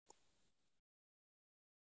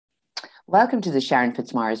Welcome to the Sharon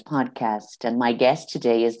Fitzmaurice podcast, and my guest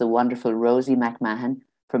today is the wonderful Rosie McMahon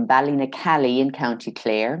from Ballinacally in County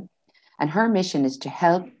Clare, and her mission is to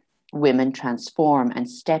help women transform and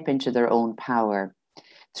step into their own power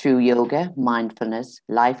through yoga, mindfulness,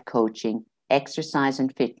 life coaching, exercise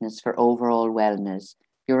and fitness for overall wellness.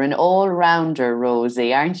 You're an all-rounder,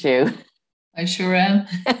 Rosie, aren't you? I sure am.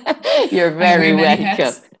 You're I very wear many welcome.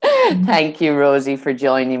 hats. Mhm. Thank you, Rosie, for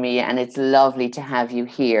joining me, and it's lovely to have you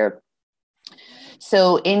here.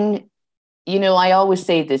 So, I always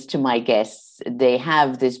say this to my guests. They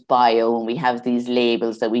have this bio and we have these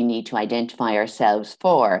labels that we need to identify ourselves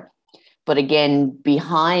for. But again,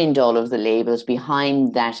 behind all of the labels,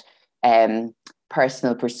 behind that um,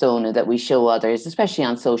 personal persona that we show others, especially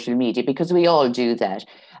on social media, because we all do that.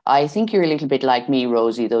 I think you're a little bit like me,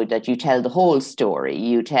 Rosie, though, that you tell the whole story.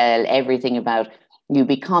 You tell everything about you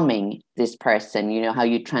becoming this person, how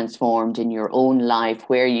you transformed in your own life,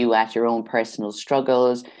 where you at your own personal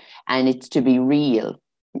struggles, and it's to be real.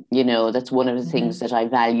 That's one of the things Mhm. that I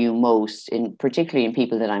value most, in particularly in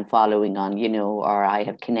people that I'm following on, or I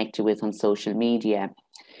have connected with on social media,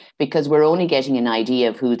 because we're only getting an idea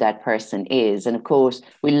of who that person is. And of course,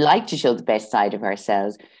 we like to show the best side of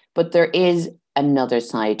ourselves, but there is another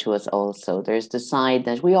side to us also. There's the side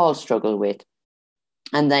that we all struggle with,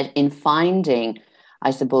 and that in finding, I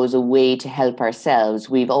suppose, a way to help ourselves,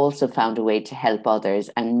 we've also found a way to help others.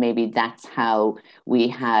 And maybe that's how we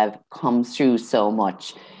have come through so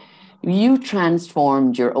much. You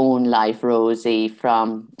transformed your own life, Rosie,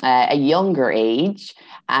 from a younger age,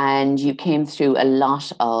 and you came through a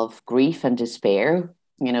lot of grief and despair,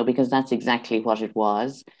 because that's exactly what it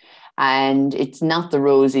was. And it's not the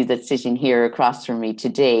Rosie that's sitting here across from me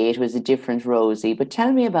today. It was a different Rosie. But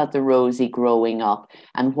tell me about the Rosie growing up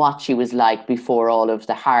and what she was like before all of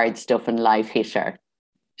the hard stuff in life hit her.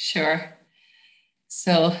 Sure.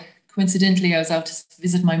 So coincidentally, I was out to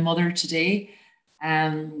visit my mother today.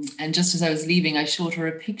 And just as I was leaving, I showed her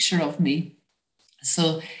a picture of me.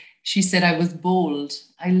 So she said I was bold.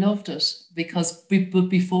 I loved it because but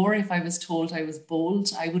before, if I was told I was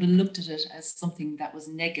bold, I would have looked at it as something that was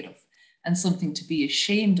negative and something to be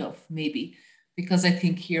ashamed of, maybe. Because I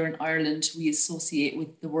think here in Ireland, we associate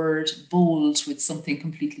with the word bold with something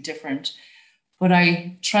completely different. But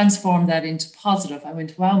I transformed that into positive. I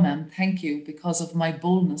went, wow, ma'am, thank you. Because of my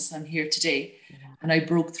boldness, I'm here today. And I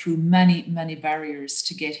broke through many, many barriers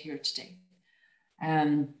to get here today.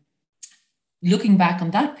 Um, Looking back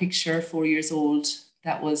on that picture, 4 years old,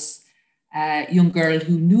 that was a young girl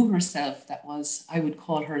who knew herself. That was, I would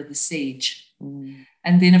call her the sage. Mm.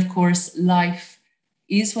 And then, of course, life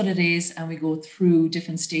is what it is, and we go through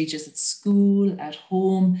different stages at school, at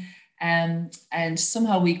home, and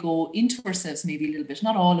somehow we go into ourselves maybe a little bit,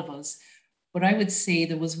 not all of us, but I would say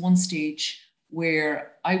there was one stage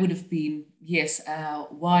where I would have been, yes, a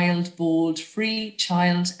wild, bold, free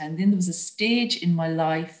child. And then there was a stage in my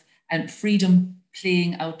life and freedom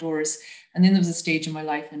playing outdoors. And then there was a stage in my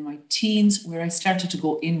life in my teens where I started to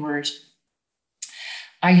go inward.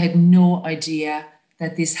 I had no idea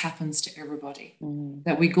that this happens to everybody, Mm.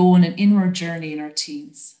 that we go on an inward journey in our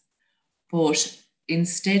teens. But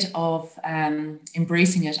instead of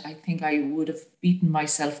embracing it, I think I would have beaten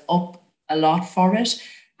myself up a lot for it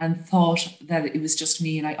and thought that it was just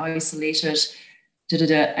me and I isolated, da da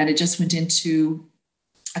da, and it just went into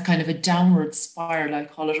a kind of a downward spiral. I'll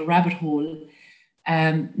call it a rabbit hole.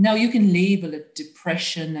 Now you can label it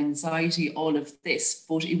depression, anxiety, all of this,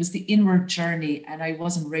 but it was the inward journey and I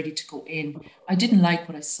wasn't ready to go in. I didn't like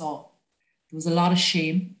what I saw. There was a lot of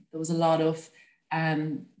shame. There was a lot of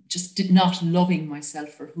just did not loving myself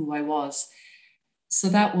for who I was. So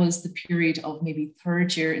that was the period of maybe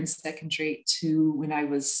third year in secondary to when I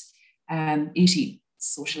was 18.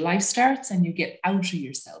 Social life starts and you get out of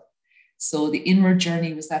yourself. So the inward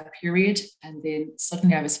journey was that period. And then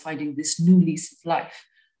suddenly I was finding this new lease of life.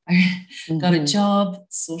 I got a Mm-hmm. job,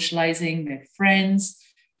 socializing, met friends,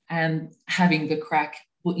 and having the crack.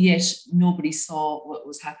 But yet nobody saw what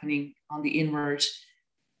was happening on the inward,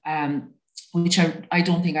 um, which I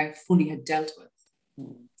don't think I fully had dealt with.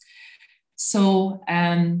 So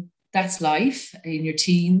that's life in your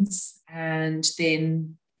teens. And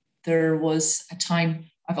then there was a time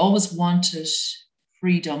I've always wanted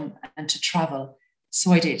freedom and to travel.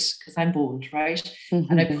 So I did, because I'm bold, right?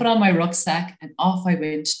 And I put Mm-hmm. on my rucksack and off I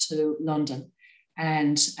went to London.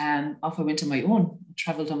 And off I went on my own,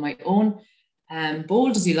 traveled on my own,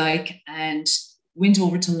 bold as you like, and went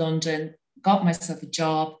over to London, got myself a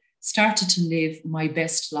job, started to live my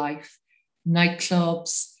best life,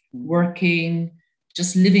 nightclubs, working,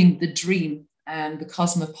 just living the dream, the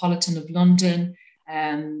cosmopolitan of London,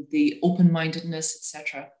 and the open mindedness,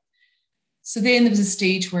 etc. So then there was a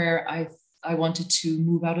stage where I wanted to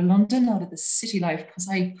move out of London, out of the city life, because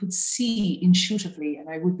I could see intuitively, and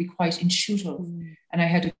I would be quite intuitive. And I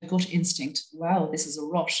had a gut instinct, wow, this is a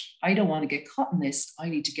rut. I don't want to get caught in this. I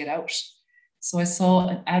need to get out. So I saw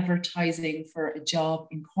an advertising for a job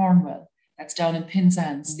in Cornwall. That's down in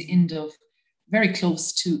Penzance, the end of, very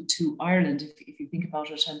close to Ireland, if you think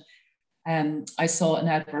about it. And I saw an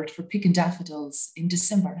advert for picking daffodils in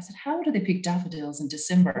December. I said, how do they pick daffodils in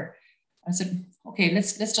December? I said, okay,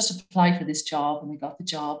 let's just apply for this job. And we got the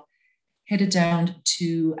job, headed down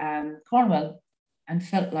to Cornwall, and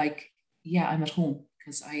felt like, yeah, I'm at home,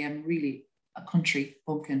 because I am really a country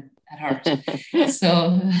bumpkin at heart.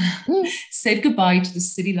 So said goodbye to the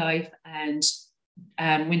city life and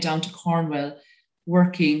went down to Cornwall,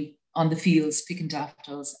 working on the fields, picking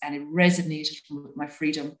daffodils, and it resonated with my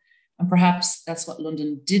freedom. And perhaps that's what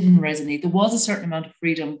London didn't resonate. There was a certain amount of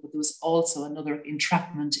freedom, but there was also another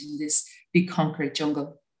entrapment in this big concrete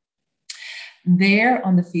jungle. There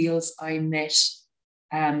on the fields, I met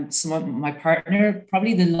my partner,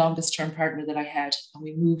 probably the longest term partner that I had, and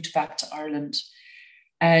we moved back to Ireland.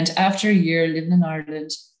 And after a year living in Ireland,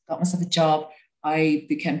 got myself a job, I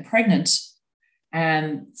became pregnant.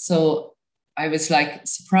 And so I was like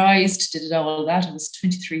surprised, did it all that. I was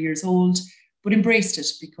 23 years old, but embraced it,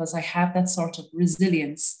 because I have that sort of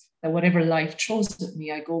resilience that whatever life throws at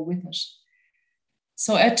me, I go with it.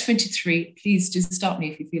 So at 23, please do stop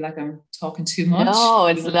me if you feel like I'm talking too much. No,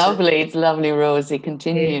 it's lovely. It's lovely, Rosie.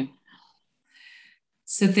 Continue.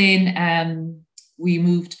 So then we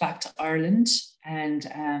moved back to Ireland, and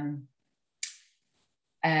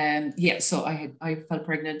so I fell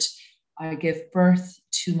pregnant. I gave birth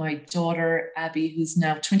to my daughter, Abby, who's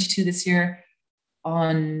now 22 this year,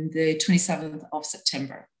 on the 27th of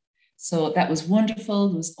September. So that was wonderful.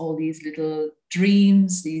 There was all these little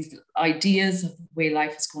dreams, these ideas of the way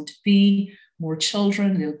life is going to be, more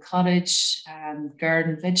children, little cottage,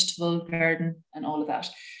 garden, vegetable garden, and all of that.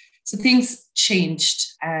 So things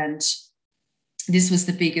changed, and this was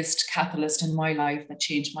the biggest catalyst in my life that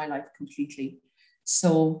changed my life completely.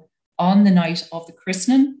 So on the night of the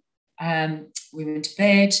christening, we went to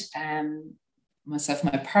bed, myself,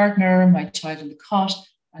 my partner, my child in the cot,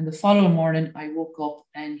 and the following morning I woke up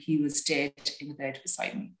and he was dead in the bed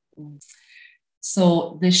beside me.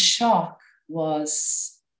 So the shock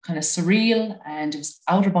was kind of surreal, and it was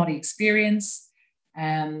outer body experience.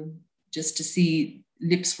 Just to see,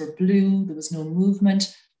 lips were blue, there was no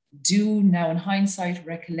movement. Do now in hindsight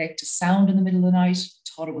recollect a sound in the middle of the night,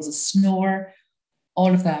 thought it was a snore,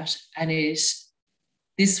 all of that. And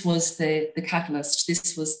this was the catalyst.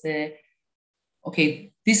 This was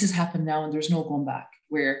okay, this has happened now and there's no going back.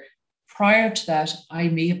 Where prior to that, I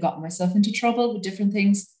may have gotten myself into trouble with different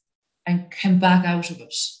things and came back out of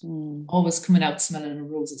it, always coming out smelling of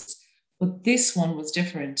roses. But this one was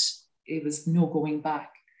different. It was no going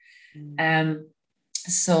back.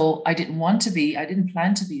 So I didn't plan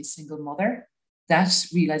to be a single mother. That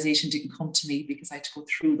realization didn't come to me because I had to go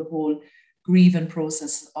through the whole grieving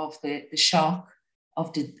process of the shock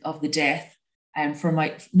of the death. And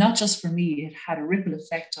not just for me, it had a ripple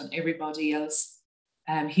effect on everybody else.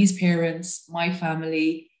 His parents, my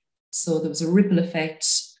family. So there was a ripple effect.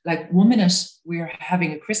 Like 1 minute we're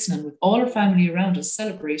having a christening with all our family around us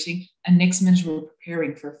celebrating, and next minute we're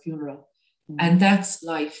preparing for a funeral. And that's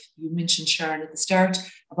life. You mentioned, Sharon, at the start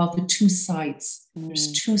about the two sides.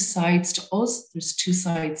 There's two sides to us. There's two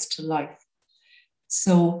sides to life.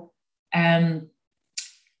 So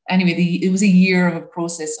anyway, it was a year of a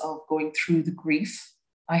process of going through the grief.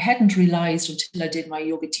 I hadn't realized until I did my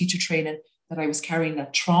yoga teacher training that I was carrying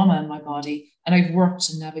that trauma in my body, and I've worked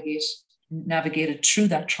to navigated through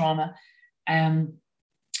that trauma.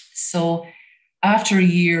 So after a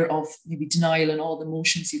year of maybe denial and all the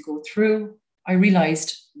emotions you go through, I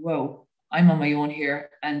realized, whoa, I'm on my own here,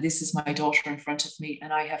 and this is my daughter in front of me,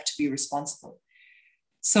 and I have to be responsible.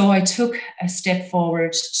 So I took a step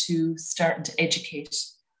forward to starting to educate.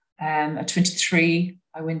 At 23,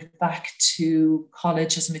 I went back to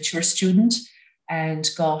college as a mature student and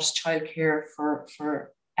got childcare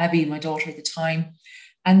for Abby, my daughter at the time.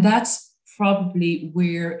 And that's probably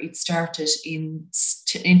where it started in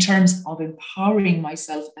terms of empowering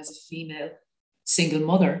myself as a female single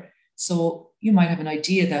mother. So you might have an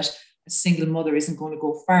idea that a single mother isn't going to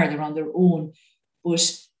go farther on their own, but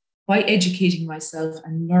by educating myself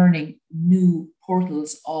and learning new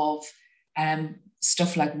portals of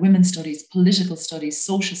stuff like women's studies, political studies,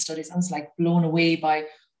 social studies, I was like blown away by,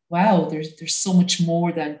 wow, there's so much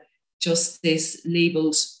more than just this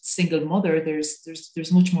labeled single mother.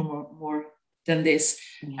 There's much more than this.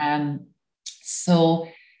 So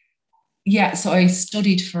yeah, so I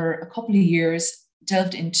studied for a couple of years,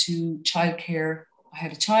 delved into childcare. I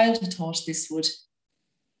had a child. I thought this would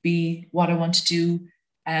be what I want to do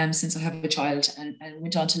since I have a child, and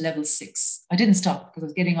went on to level 6. I didn't stop because I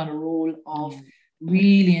was getting on a roll of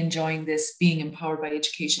really enjoying this, being empowered by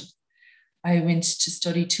education. I went to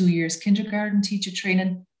study 2 years kindergarten teacher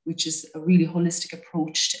training, which is a really holistic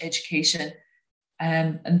approach to education.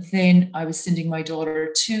 And then I was sending my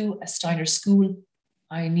daughter to a Steiner school.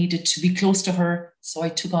 I needed to be close to her. So I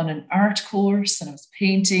took on an art course and I was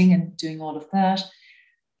painting and doing all of that.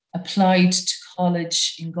 Applied to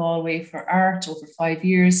college in Galway for art over 5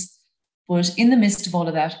 years. But in the midst of all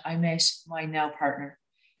of that, I met my now partner.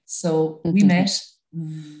 So we met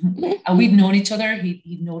and we'd known each other.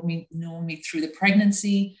 He'd known me through the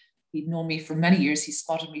pregnancy. He'd known me for many years. He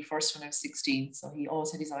spotted me first when I was 16. So he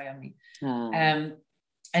always had his eye on me.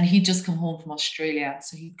 And he'd just come home from Australia.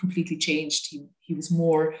 So he completely changed. He was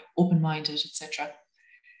more open-minded, etc.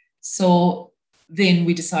 So then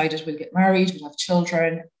we decided we'll get married, we'll have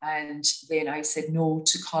children. And then I said no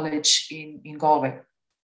to college in Galway.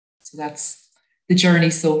 So that's the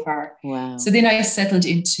journey so far. Wow. So then I settled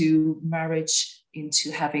into marriage,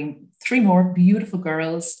 into having 3 more beautiful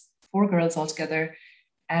girls, 4 girls altogether.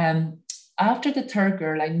 After the 3rd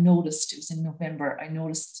girl, I noticed, it was in November, I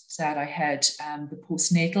noticed that I had the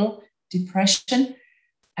postnatal depression.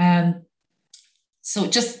 So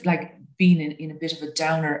just like being in a bit of a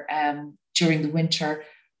downer during the winter.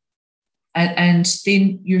 And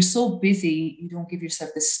then you're so busy, you don't give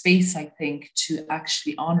yourself the space, I think, to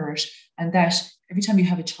actually honor it. And that every time you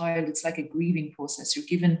have a child, it's like a grieving process.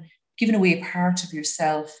 You're giving away a part of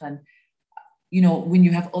yourself. And, you know, when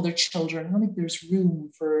you have other children, I don't think there's room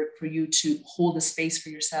for you to hold the space for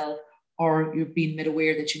yourself, or you're being made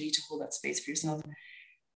aware that you need to hold that space for yourself.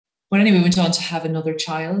 But anyway, we went on to have another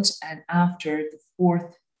child. And after the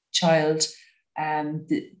 4th child,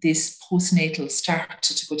 this postnatal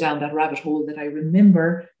started to go down that rabbit hole that I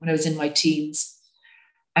remember when I was in my teens.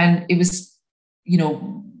 And it was, you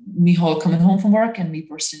know, me all coming home from work and me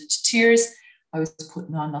bursting into tears. I was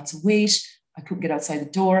putting on lots of weight. I couldn't get outside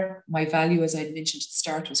the door. My value, as I mentioned at the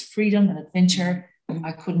start, was freedom and adventure.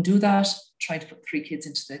 I couldn't do that. Trying to put 3 kids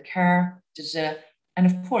into the car. And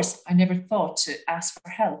of course, I never thought to ask for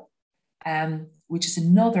help, which is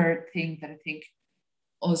another thing that I think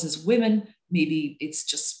us as women, maybe it's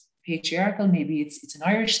just patriarchal, maybe it's an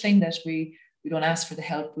Irish thing that we don't ask for the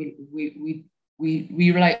help. We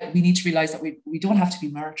need to realize that we don't have to be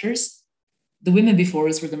martyrs. The women before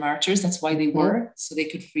us were the martyrs. That's why they were, so they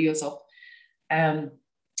could free us up.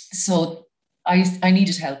 So I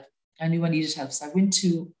needed help. I knew I needed help. So I went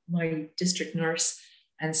to my district nurse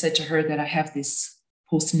and said to her that I have this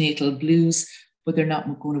postnatal blues, but they're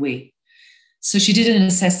not going away. So she did an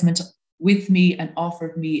assessment with me and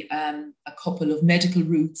offered me a couple of medical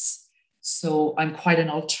routes. So I'm quite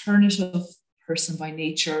an alternative person by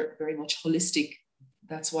nature, very much holistic.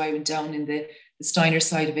 That's why I went down in the Steiner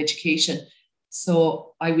side of education.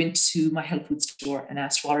 So I went to my health food store and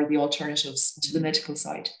asked what are the alternatives to the medical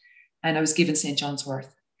side. And I was given St. John's Wort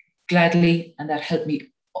gladly, and that helped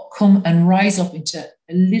me come and rise up into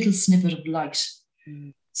a little snippet of light.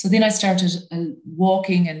 So then I started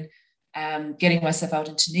walking and getting myself out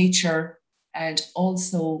into nature. And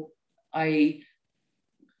also I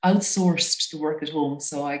outsourced the work at home.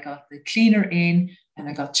 So I got the cleaner in and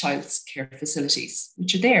I got childcare facilities,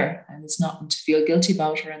 which are there, and it's nothing to feel guilty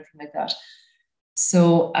about or anything like that.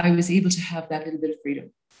 So I was able to have that little bit of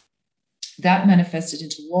freedom. That manifested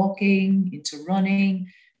into walking, into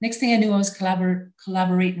running. Next thing I knew, I was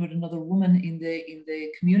collaborating with another woman in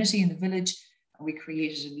the community, in the village, and we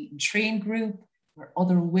created a meet and train group where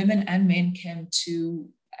other women and men came to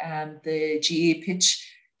the GA pitch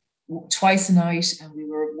twice a night, and we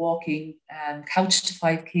were walking couch to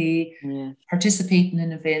 5K, participating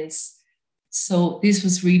in events. So this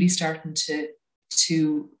was really starting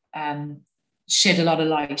to shed a lot of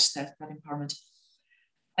light, that empowerment.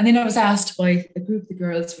 And then I was asked by a group of the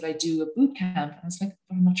girls, would I do a boot camp? And I was like,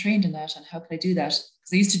 well, I'm not trained in that, and how could I do that?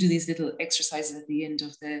 Because I used to do these little exercises at the end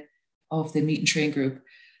of the meet and train group.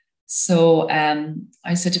 So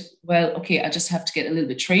I said, well, okay, I just have to get a little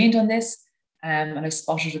bit trained on this. And I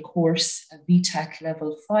spotted a course, a VTAC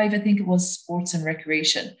level 5, I think it was, sports and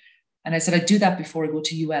recreation. And I said, I'd do that before I go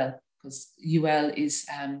to UL, because UL is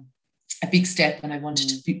a big step. And I wanted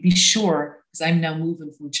to be sure, because I'm now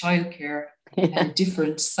moving from childcare and a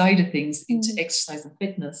different side of things into exercise and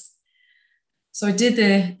fitness. So I did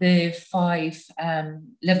the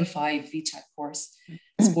level 5 VTAC course,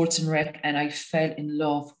 sports and rec, and I fell in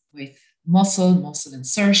love with muscle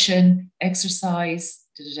insertion, exercise,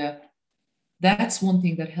 that's one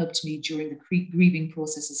thing that helped me during the grieving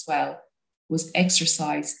process as well, was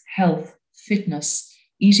exercise, health, fitness,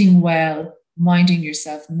 eating well, minding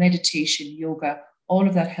yourself, meditation, yoga. All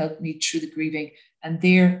of that helped me through the grieving. And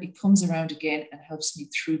there it comes around again and helps me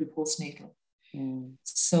through the postnatal.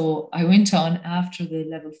 So I went on after the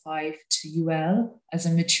level 5 to UL as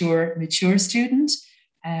a mature student,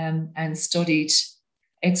 and studied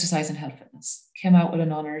exercise and health fitness. Came out with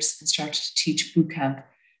an honours and started to teach boot camp.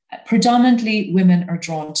 Predominantly women are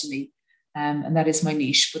drawn to me, and that is my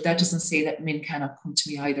niche, but that doesn't say that men cannot come to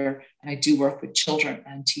me either. And I do work with children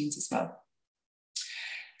and teens as well.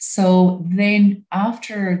 So then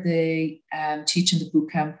after the teaching the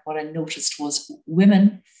boot camp, what I noticed was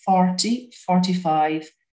women 40, 45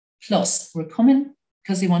 plus were coming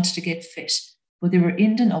because they wanted to get fit, but they were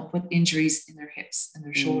ending up with injuries in their hips and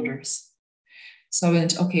their shoulders. So I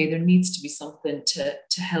went, okay, there needs to be something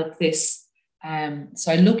to help this.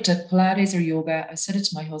 So I looked at Pilates or yoga. I said it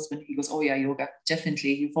to my husband. He goes, oh yeah, yoga,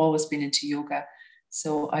 definitely. You've always been into yoga.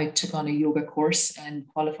 So I took on a yoga course and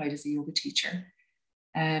qualified as a yoga teacher.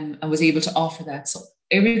 And was able to offer that. So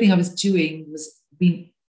everything I was doing was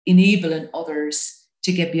being enabling others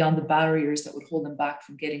to get beyond the barriers that would hold them back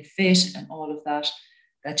from getting fit and all of that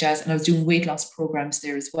jazz. And I was doing weight loss programs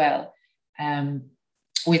there as well,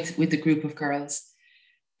 with the group of girls.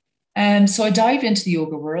 So I dived into the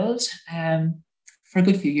yoga world for a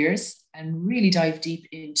good few years and really dived deep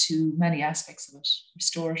into many aspects of it: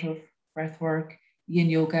 restorative, breathwork, yin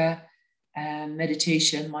yoga,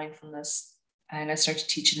 meditation, mindfulness. And I started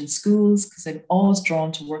teaching in schools because I'm always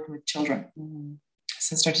drawn to working with children.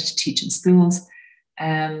 So I started to teach in schools.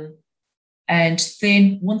 And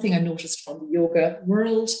then one thing I noticed from the yoga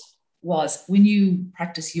world was when you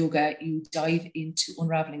practice yoga, you dive into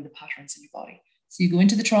unraveling the patterns in your body. So you go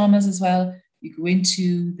into the traumas as well. You go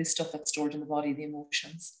into the stuff that's stored in the body, the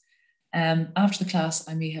emotions. After the class,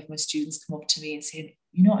 I may have my students come up to me and say,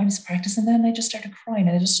 I was practicing that and I just started crying.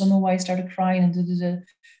 And I just don't know why I started crying. And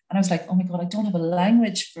I was like, oh my God, I don't have a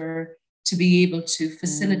language to be able to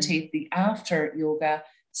facilitate the after yoga.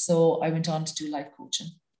 So I went on to do life coaching.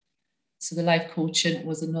 So the life coaching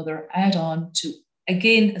was another add-on to,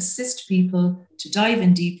 again, assist people to dive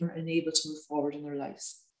in deeper and able to move forward in their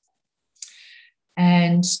lives.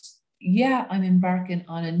 And yeah, I'm embarking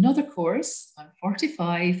on another course. I'm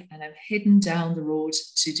 45 and I'm heading down the road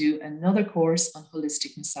to do another course on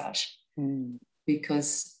holistic massage.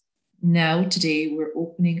 Because now today we're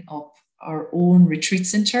opening up our own retreat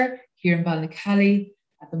center here in Ballinacally.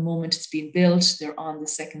 At the moment it's being built. They're on the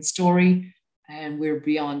second story and we're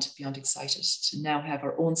beyond excited to now have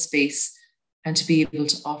our own space and to be able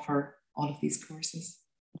to offer all of these courses.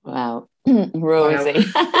 Wow. Rosie.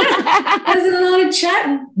 That's a lot of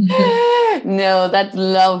chatting. No, that's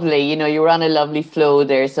lovely. You were on a lovely flow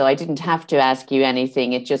there, so I didn't have to ask you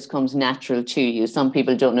anything. It just comes natural to you. Some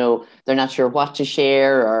people don't know, they're not sure what to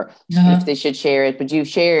share or if they should share it, but you've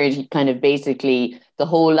shared kind of basically the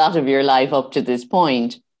whole lot of your life up to this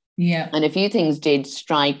point. Yeah. And a few things did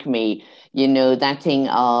strike me, that thing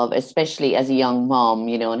of, especially as a young mom,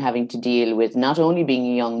 and having to deal with not only being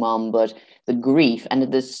a young mom, but the grief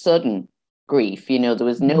and the sudden grief. There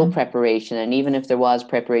was no preparation. And even if there was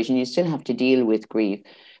preparation, you still have to deal with grief.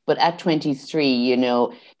 But at 23,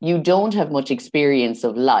 you don't have much experience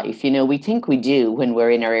of life. We think we do when we're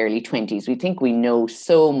in our early 20s. We think we know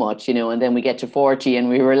so much, and then we get to 40 and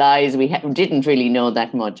we realize we didn't really know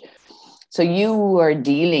that much. So you are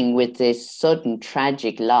dealing with this sudden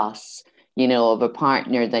tragic loss, of a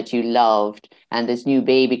partner that you loved and this new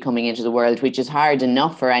baby coming into the world, which is hard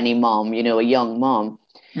enough for any mom, a young mom.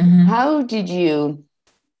 How did you,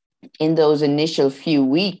 in those initial few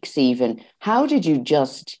weeks even, how did you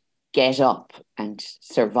just get up and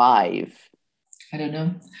survive? I don't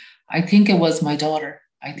know. I think it was my daughter.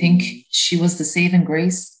 I think she was the saving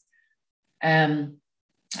grace. I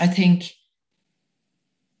think,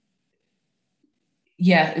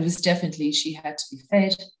 yeah, it was definitely, she had to be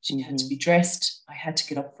fed. She had to be dressed. I had to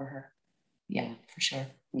get up for her. Yeah, for sure.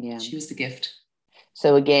 Yeah. She was the gift.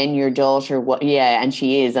 So again, your daughter, and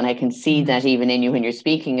she is, and I can see that even in you when you're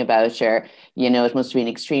speaking about her, it must have been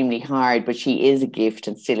extremely hard, but she is a gift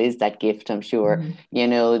and still is that gift, I'm sure,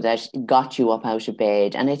 that got you up out of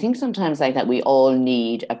bed. And I think sometimes like that, we all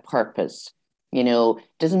need a purpose,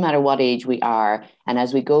 doesn't matter what age we are. And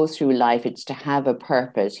as we go through life, it's to have a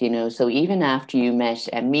purpose, so even after you met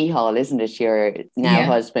Michal, isn't it, your now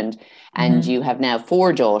husband, and you have now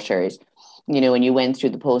 4 daughters, and you went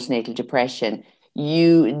through the postnatal depression,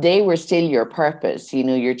 they were still your purpose.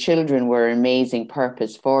 Your children were an amazing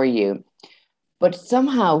purpose for you. But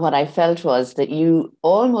somehow what I felt was that you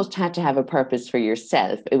almost had to have a purpose for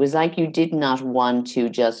yourself. It was like you did not want to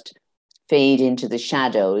just fade into the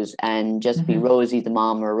shadows and just be Mm-hmm. Rosie the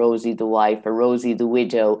mom or Rosie the wife or Rosie the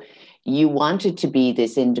widow. You wanted to be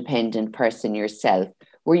this independent person yourself.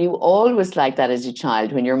 Were you always like that as a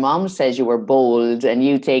child? When your mom says you were bold and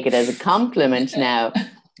you take it as a compliment now,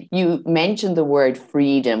 you mentioned the word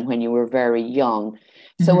freedom when you were very young.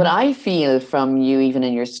 So, what Mm-hmm. I feel from you, even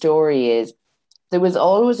in your story, is there was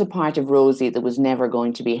always a part of Rosie that was never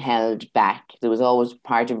going to be held back. There was always a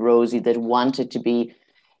part of Rosie that wanted to be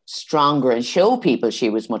stronger and show people she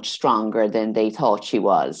was much stronger than they thought she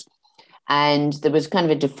was. And there was kind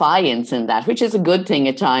of a defiance in that, which is a good thing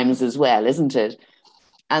at times as well, isn't it?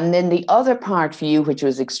 And then the other part for you, which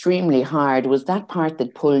was extremely hard, was that part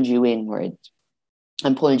that pulled you inward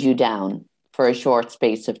and pulled you down for a short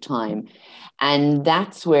space of time. And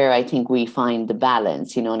that's where I think we find the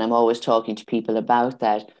balance, and I'm always talking to people about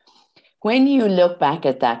that. When you look back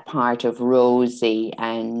at that part of Rosie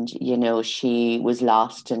and, she was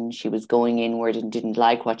lost and she was going inward and didn't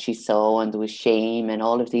like what she saw and there was shame and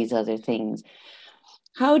all of these other things,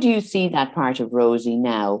 how do you see that part of Rosie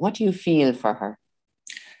now? What do you feel for her?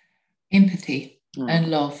 Empathy and Oh,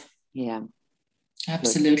 love. yeah, good.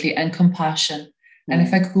 Absolutely. And compassion. And Mm,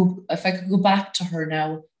 if I could go back to her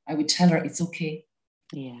now, I would tell her it's okay.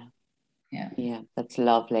 yeah. Yeah. Yeah, that's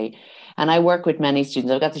lovely. And I work with many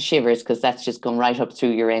students. I've got the shivers because that's just gone right up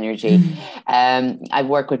through your energy. I've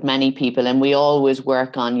worked with many people, and we always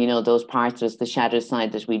work on, those parts of us, the shadow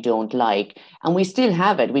side that we don't like. And we still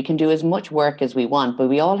have it. We can do as much work as we want, but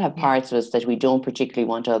we all have Yeah. parts of us that we don't particularly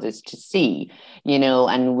want others to see,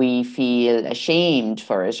 and we feel ashamed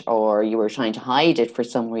for it, or you were trying to hide it for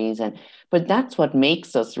some reason. But that's what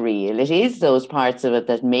makes us real. It is those parts of it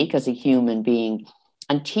that make us a human being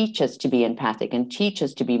and teach us to be empathic and teach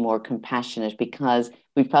us to be more compassionate because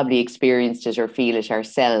we've probably experienced it or feel it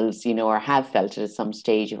ourselves, or have felt it at some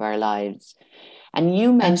stage of our lives. And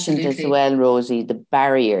you mentioned as Absolutely. well, Rosie, the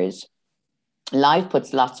barriers. Life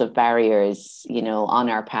puts lots of barriers, on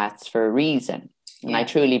our paths for a reason. And I Yeah.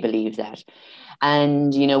 truly believe that.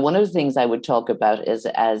 And, one of the things I would talk about is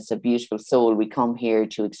as a beautiful soul, we come here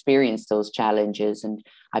to experience those challenges. And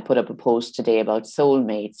I put up a post today about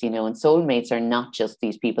soulmates, and soulmates are not just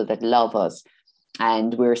these people that love us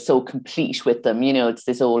and we're so complete with them. It's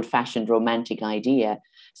this old fashioned romantic idea.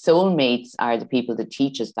 Soulmates are the people that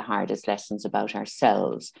teach us the hardest lessons about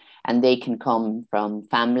ourselves. And they can come from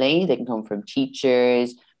family, they can come from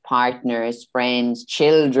teachers, partners, friends,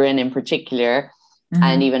 children in particular, and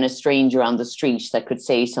Mm-hmm. even a stranger on the street that could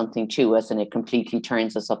say something to us and it completely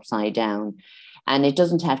turns us upside down. And it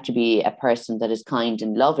doesn't have to be a person that is kind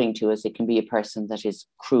and loving to us, it can be a person that is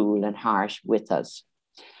cruel and harsh with us.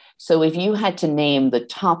 So if you had to name the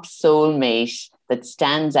top soulmate that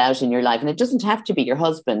stands out in your life, and it doesn't have to be your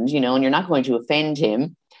husband, and you're not going to offend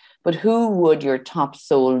him, but who would your top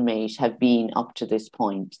soulmate have been up to this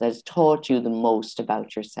point that has taught you the most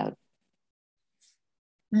about yourself?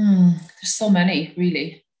 There's so many,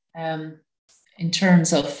 really. Um, in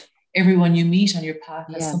terms of everyone you meet on your path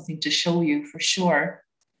has Yeah. something to show you for sure.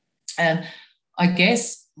 Um, I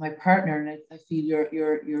guess my partner, and I feel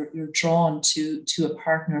you're drawn to a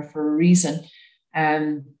partner for a reason,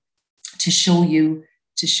 um, to show you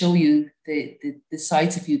the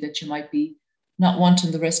sides of you that you might be not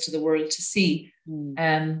wanting the rest of the world to see.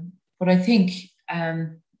 Mm. But I think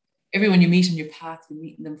everyone you meet on your path, you're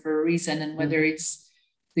meeting them for a reason, and whether Mm-hmm. it's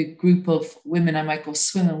the group of women I might go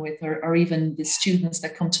swimming with, or even the students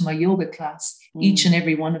that come to my yoga class, each Mm. and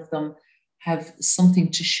every one of them have something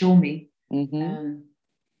to show me. Mm-hmm. Um,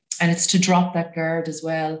 and it's to drop that guard as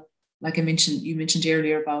well. Like you mentioned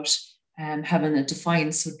earlier about having a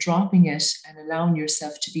defiance. So dropping it and allowing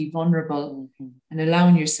yourself to be vulnerable Mm-hmm. and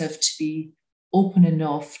allowing yourself to be open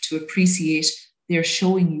enough to appreciate they're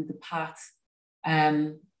showing you the path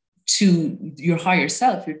um, to your higher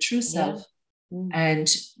self, your true Yeah. self. Mm. And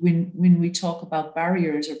when we talk about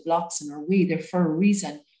barriers or blocks in our way, they're for a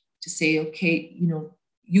reason to say, okay,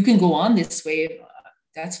 you can go on this way,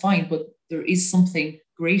 that's fine, but there is something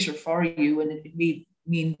greater for you, and it may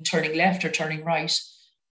mean turning left or turning right.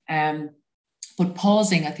 Um, but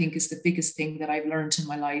pausing, I think, is the biggest thing that I've learned in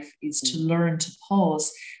my life, is to Mm. learn to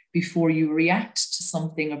pause before you react to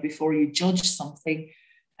something or before you judge something,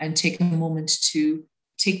 and take a moment to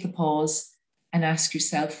take the pause and ask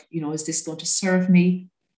yourself, is this going to serve me?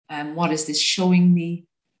 What is this showing me?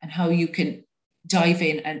 And how you can dive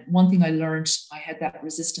in. And one thing I learned, I had that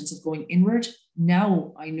resistance of going inward.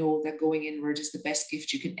 Now I know that going inward is the best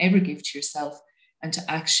gift you can ever give to yourself, and to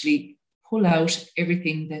actually pull out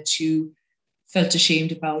everything that you felt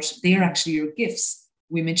ashamed about, they're actually your gifts.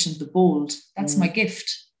 We mentioned the bold. That's my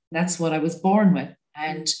gift. That's what I was born with.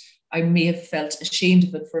 And I may have felt ashamed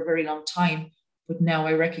of it for a very long time, but now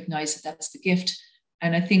I recognize that that's the gift.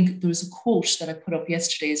 And I think there was a quote that I put up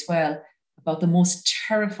yesterday as well about the most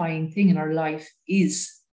terrifying thing in our life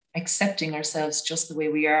is accepting ourselves just the way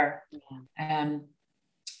we are.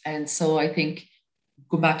 And so I think,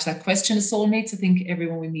 going back to that question of soulmates, I think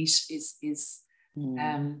everyone we meet is a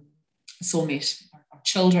soulmate. Our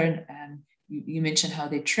children, you mentioned how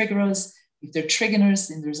they trigger us. If they're triggering us,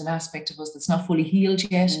 then there's an aspect of us that's not fully healed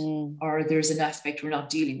yet, or there's an aspect we're not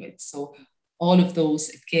dealing with. So all of those,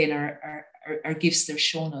 again, are gifts they're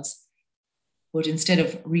showing us. But instead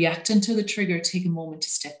of reacting to the trigger, take a moment to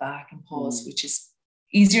step back and pause, which is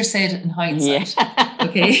easier said in hindsight. Yeah.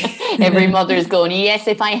 Okay. Every mother is going, yes,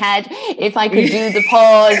 if I could do the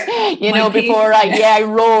pause, before I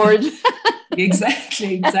roared.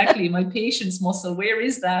 Exactly. My patience muscle, where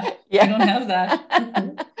is that? Yeah. I don't have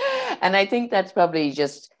that. And I think that's probably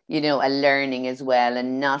just, a learning as well,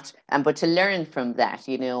 but to learn from that,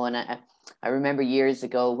 and I remember years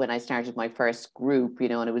ago when I started my first group,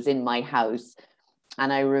 and it was in my house.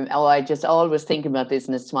 And I just always think about this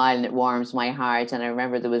and a smile, and it warms my heart. And I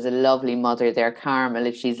remember there was a lovely mother there, Carmel.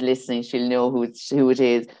 If she's listening, she'll know who it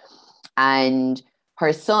is. And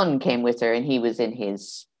her son came with her, and he was in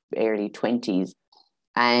his early 20s.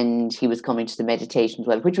 And he was coming to the meditation as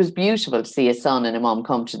well, which was beautiful to see a son and a mom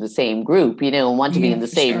come to the same group, and want to be in the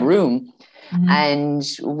same room. Mm-hmm. And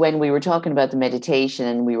when we were talking about the meditation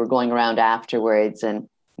and we were going around afterwards, and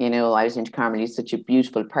I was into Carmel, he's such a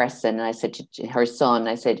beautiful person. And I said to her son,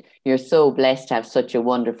 I said, you're so blessed to have such a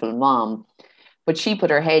wonderful mom. But she put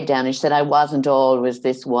her head down and she said, I wasn't always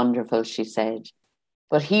this wonderful, she said.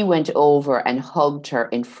 But he went over and hugged her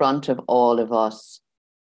in front of all of us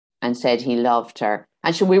and said he loved her.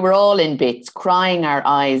 And so we were all in bits, crying our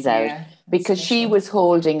eyes out, because she was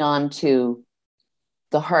holding on to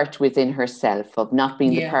the hurt within herself of not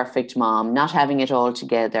being the perfect mom, not having it all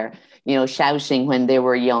together, shouting when they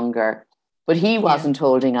were younger. But he wasn't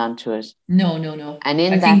holding on to it. No. And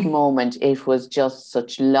in that moment, it was just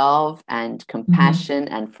such love and compassion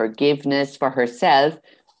and forgiveness for herself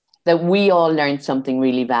that we all learned something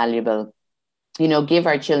really valuable. Give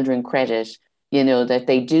our children credit, that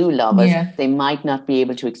they do love us. They might not be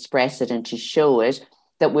able to express it and to show it,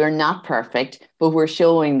 that we're not perfect, but we're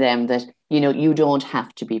showing them that, you don't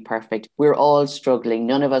have to be perfect. We're all struggling.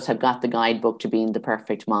 None of us have got the guidebook to being the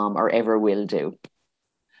perfect mom or ever will do.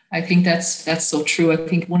 I think that's so true. I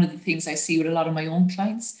think one of the things I see with a lot of my own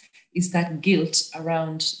clients is that guilt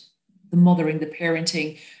around the mothering, the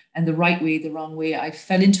parenting, and the right way, the wrong way. I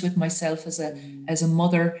fell into it myself as a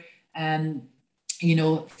mother, and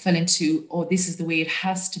fell into, this is the way it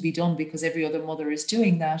has to be done because every other mother is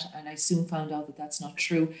doing that. And I soon found out that that's not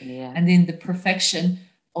true. Yeah. And then the perfection,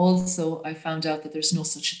 also, I found out that there's no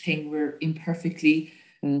such a thing. We're imperfectly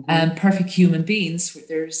perfect human beings.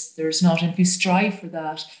 There's not, and if you strive for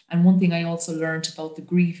that. And one thing I also learned about the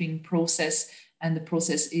grieving process, and the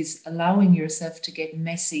process is allowing yourself to get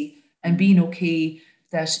messy and being okay,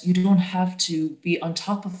 that you don't have to be on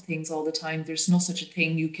top of things all the time. There's no such a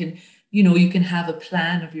thing. You can have a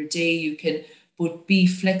plan of your day, but be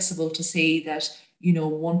flexible to say that,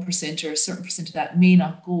 1% or a certain percent of that may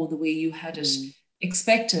not go the way you had it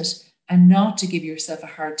expected, and not to give yourself a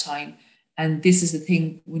hard time. And this is the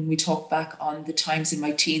thing, when we talk back on the times in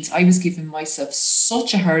my teens, I was giving myself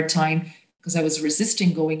such a hard time because I was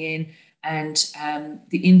resisting going in, and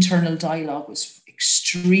the internal dialogue was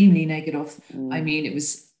extremely negative. I mean, it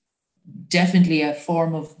was definitely a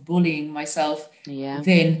form of bullying myself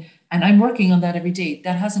then. And I'm working on that every day.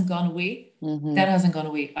 That hasn't gone away. That hasn't gone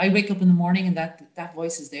away. I wake up in the morning and that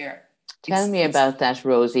voice is there. Tell me about that,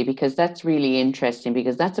 Rosie, because that's really interesting,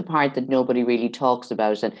 because that's a part that nobody really talks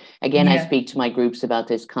about. And again, I speak to my groups about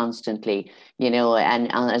this constantly,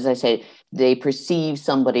 and as I said, they perceive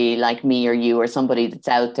somebody like me or you or somebody that's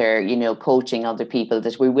out there, coaching other people,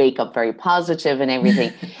 that we wake up very positive and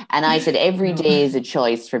everything. And I said, every day is a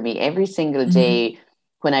choice for me. Every single day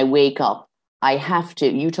when I wake up, I have to,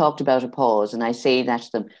 you talked about a pause, and I say that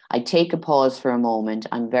to them. I take a pause for a moment.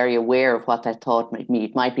 I'm very aware of what that thought might mean.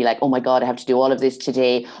 It might be like, oh my God, I have to do all of this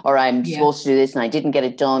today, or I'm supposed to do this and I didn't get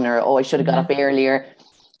it done, or, I should have got up earlier.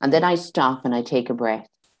 And then I stop and I take a breath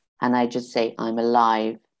and I just say, I'm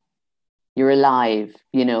alive. You're alive,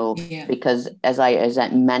 because as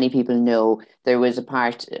many people know, there was a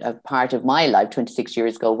part of my life 26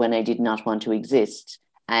 years ago when I did not want to exist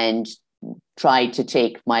and tried to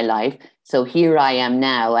take my life. So here I am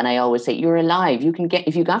now, and I always say, you're alive.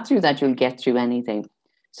 If you got through that, you'll get through anything.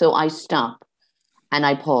 So I stop and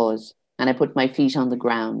I pause and I put my feet on the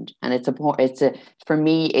ground. And for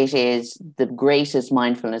me, it is the greatest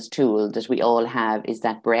mindfulness tool that we all have, is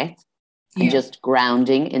that breath and just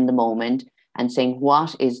grounding in the moment and saying,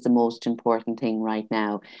 what is the most important thing right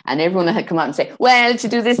now? And everyone will come out and say, well, to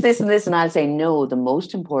do this, this, and this. And I'll say, no, the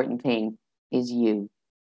most important thing is you.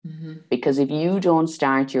 Mm-hmm. Because if you don't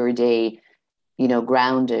start your day,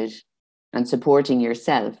 grounded and supporting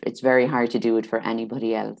yourself, it's very hard to do it for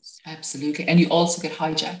anybody else. Absolutely. And you also get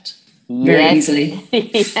hijacked very easily.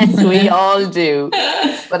 Yes, we all do.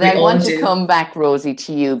 But I want to come back, Rosie,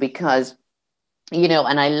 to you because,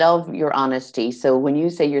 and I love your honesty. So when you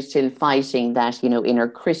say you're still fighting that, inner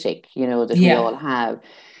critic, that we all have.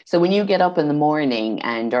 So when you get up in the morning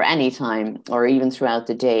or any time or even throughout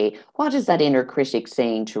the day, what is that inner critic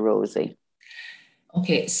saying to Rosie?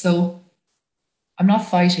 Okay, so I'm not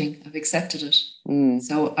fighting. I've accepted it.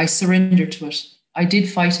 So I surrender to it. I did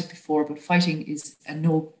fight it before, but fighting is a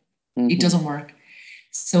no. It doesn't work.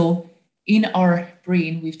 So in our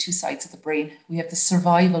brain, we have two sides of the brain. We have the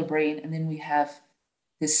survival brain, and then we have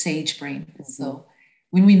the sage brain. So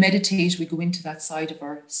when we meditate, we go into that side of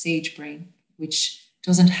our sage brain, which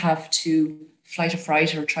doesn't have to flight or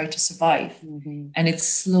fright or try to survive. And it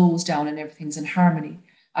slows down and everything's in harmony.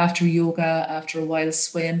 After yoga, after a while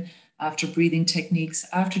swim, after breathing techniques,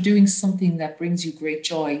 after doing something that brings you great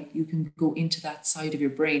joy, you can go into that side of your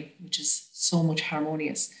brain, which is so much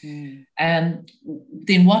harmonious. And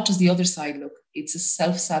then what does the other side look? It's a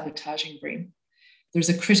self-sabotaging brain. There's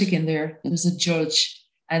a critic in there, there's a judge,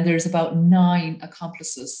 and there's about 9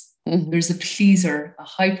 accomplices. There's a pleaser, a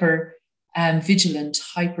hyper vigilant,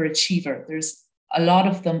 hyper achiever. There's a lot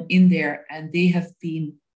of them in there, and they have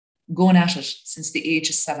been going at it since the age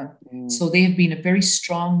of 7. So they have been a very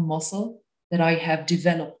strong muscle that I have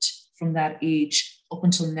developed from that age up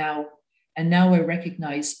until now. And now I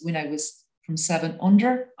recognize when I was from 7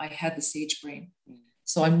 under, I had the sage brain.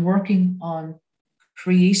 So I'm working on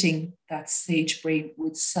creating that sage brain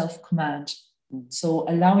with self-command. So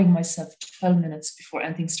allowing myself 12 minutes before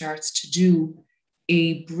anything starts to do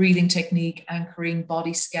a breathing technique, anchoring,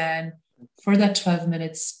 body scan for that 12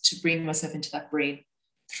 minutes to bring myself into that brain.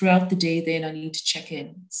 Throughout the day, then I need to check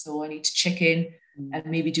in. So I need to check in and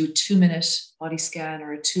maybe do a 2-minute body scan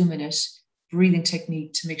or a 2-minute breathing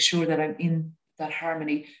technique to make sure that I'm in that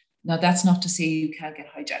harmony. Now, that's not to say you can't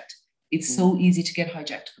get hijacked. It's so easy to get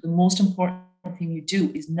hijacked. But the most important thing you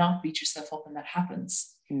do is not beat yourself up when that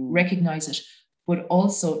happens. Recognize it. But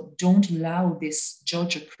also don't allow this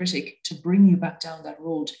judge or critic to bring you back down that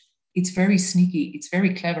road. It's very sneaky. It's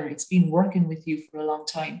very clever. It's been working with you for a long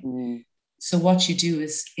time. So what you do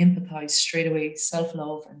is empathize straight away,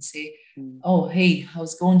 self-love, and say, oh, hey,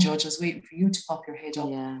 how's it going, Judge? I was waiting for you to pop your head up.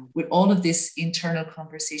 With all of this internal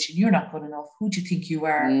conversation, you're not good enough. Who do you think you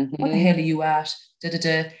are? What the hell are you at?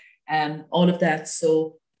 All of that.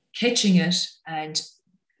 So catching it and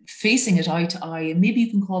facing it eye to eye, and maybe you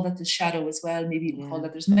can call that the shadow as well. Maybe you can call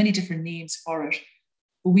that, there's many different names for it.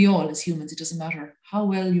 But we all, as humans, it doesn't matter how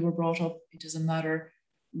well you were brought up. It doesn't matter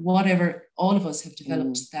whatever, all of us have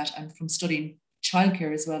developed that. And from studying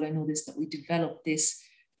childcare as well, I know this, that we develop this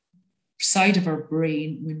side of our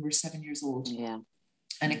brain when we're 7 years old.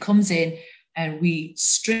 And it comes in and we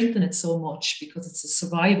strengthen it so much because it's a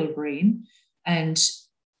survival brain. And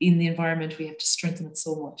in the environment, we have to strengthen it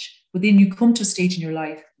so much. But then you come to a stage in your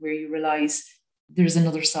life where you realize there's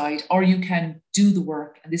another side, or you can do the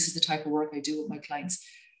work. And this is the type of work I do with my clients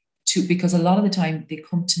too, because a lot of the time they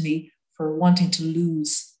come to me for wanting to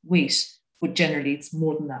lose weight, but generally it's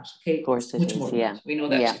more than that. Okay, of course, it's much more. We know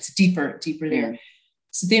that it's a deeper layer.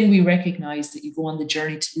 So then we recognize that you go on the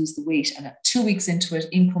journey to lose the weight, and at 2 weeks into it,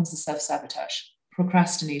 in comes the self-sabotage,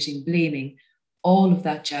 procrastinating, blaming, all of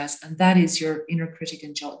that jazz, and that is your inner critic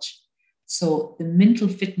and judge. So the mental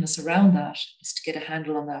fitness around that is to get a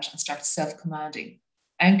handle on that and start self-commanding,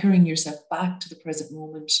 anchoring yourself back to the present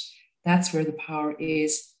moment. That's where the power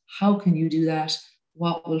is. How can you do that?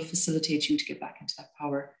 What will facilitate you to get back into that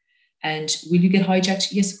power? And will you get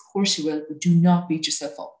hijacked? Yes, of course you will, but do not beat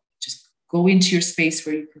yourself up. Just go into your space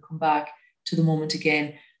where you can come back to the moment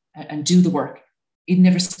again and do the work. It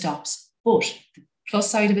never stops. But the plus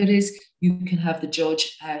side of it is you can have the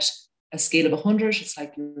judge at a scale of 100. It's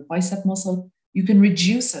like your bicep muscle. You can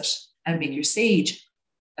reduce it and make your sage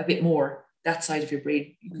a bit more, that side of your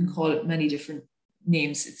brain. You can call it many different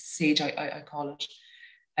names. It's sage, I call it.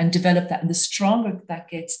 And develop that. And the stronger that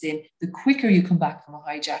gets, then the quicker you come back from a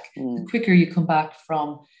hijack, the quicker you come back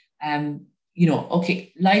from,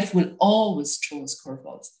 okay, life will always throw us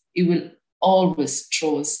curveballs. It will always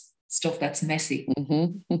throw us stuff that's messy.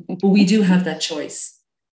 But we do have that choice,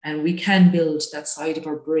 and we can build that side of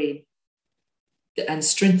our brain and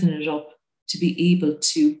strengthen it up to be able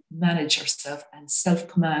to manage ourselves and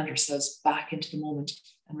self-command ourselves back into the moment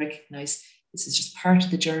and recognize this is just part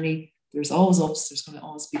of the journey. There's always ups, there's going to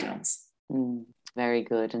always be downs. Very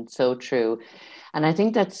good and so true. And I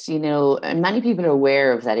think that's, many people are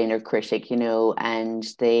aware of that inner critic, and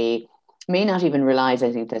they may not even realize,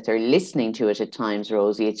 I think, that they're listening to it at times,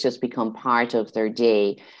 Rosie. It's just become part of their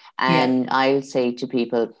day. And I'll say to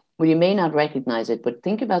people, well, you may not recognize it, but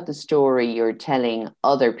think about the story you're telling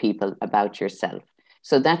other people about yourself.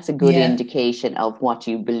 So that's a good indication of what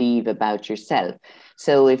you believe about yourself.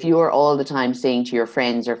 So if you're all the time saying to your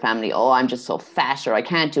friends or family, oh, I'm just so fat, or I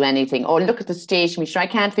can't do anything, or look at the stage me, sure, I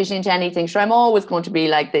can't fit into anything, sure, I'm always going to be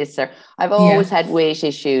like this, or I've always had weight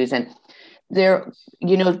issues. And they're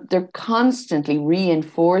constantly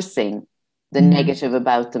reinforcing the negative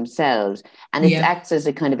about themselves. And it acts as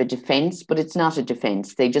a kind of a defense, but it's not a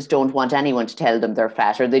defense. They just don't want anyone to tell them they're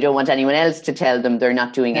fat, or they don't want anyone else to tell them they're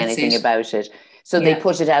not doing anything about it. So they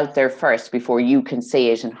put it out there first before you can say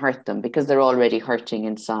it and hurt them, because they're already hurting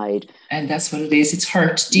inside. And that's what it is. It's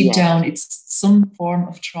hurt deep down. It's some form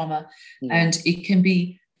of trauma. And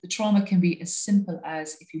the trauma can be as simple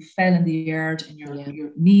as if you fell in the yard and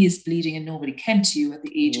your knee is bleeding and nobody came to you at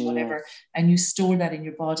the age of whatever, and you store that in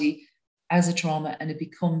your body as a trauma, and it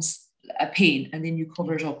becomes a pain, and then you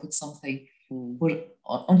cover it up with something. But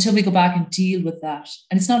until we go back and deal with that,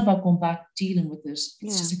 and it's not about going back dealing with it,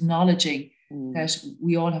 it's just acknowledging that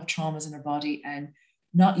we all have traumas in our body, and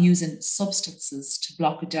not using substances to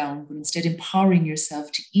block it down, but instead empowering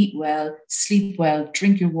yourself to eat well, sleep well,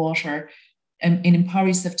 drink your water, and empower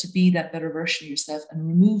yourself to be that better version of yourself, and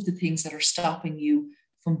remove the things that are stopping you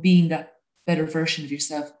from being that better version of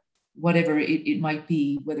yourself, whatever it might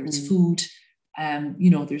be, whether it's food.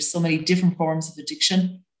 There's so many different forms of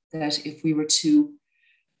addiction that if we were to,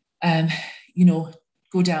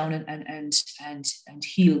 go down and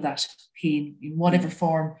heal that pain in whatever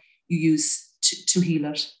form you use to heal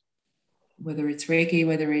it, whether it's Reiki,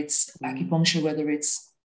 whether it's acupuncture, whether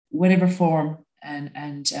it's whatever form, and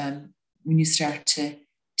when you start to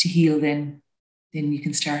heal, then you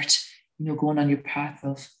can start, going on your path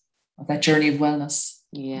of that journey of wellness.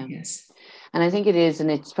 Yes. And I think it is,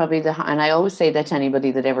 and it's probably and I always say that to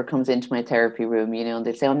anybody that ever comes into my therapy room, and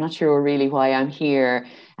they say, I'm not sure really why I'm here.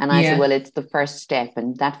 And I say, well, it's the first step.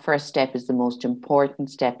 And that first step is the most important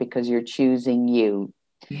step, because you're choosing you.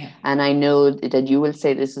 And I know that you will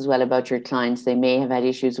say this as well about your clients. They may have had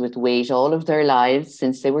issues with weight all of their lives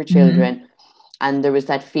since they were children. And there was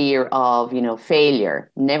that fear of,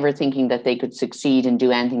 failure, never thinking that they could succeed and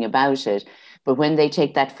do anything about it. But when they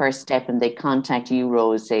take that first step and they contact you,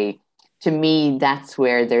 Rosie, to me, that's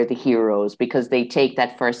where they're the heroes, because they take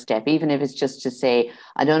that first step, even if it's just to say,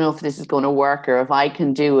 I don't know if this is going to work or if I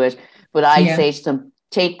can do it. But I'd say to them,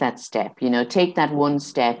 take that step, take that one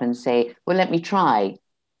step and say, well, let me try.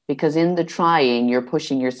 Because in the trying, you're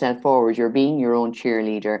pushing yourself forward. You're being your own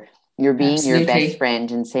cheerleader. You're being your best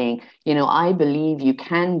friend and saying, I believe you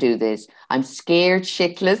can do this. I'm scared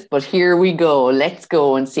shitless, but here we go. Let's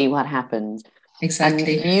go and see what happens.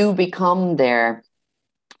 Exactly. And you become their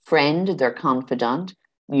friend, their confidant.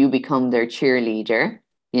 You become their cheerleader,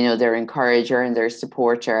 their encourager and their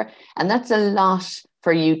supporter. And that's a lot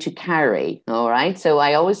for you to carry. All right. So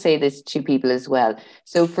I always say this to people as well.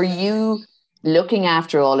 So for you, looking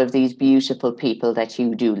after all of these beautiful people that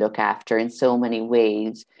you do look after in so many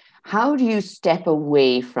ways, how do you step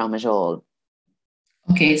away from it all?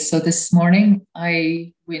 Okay, so this morning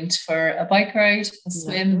I went for a bike ride, a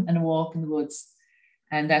swim, and a walk in the woods.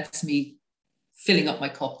 And that's me filling up my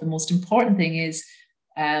cup. The most important thing is,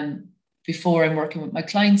 before I'm working with my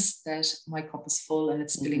clients, that my cup is full and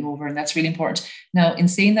it's spilling over. And that's really important. Now, in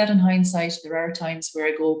saying that, in hindsight, there are times where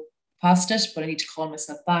I go past it, but I need to call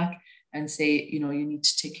myself back and say, you need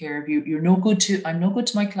to take care of you. I'm no good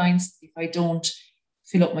to my clients if I don't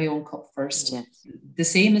fill up my own cup first. Yes. The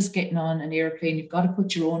same as getting on an airplane. You've got to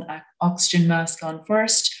put your own oxygen mask on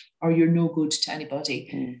first, or you're no good to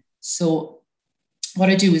anybody. So what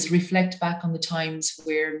I do is reflect back on the times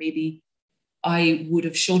where maybe I would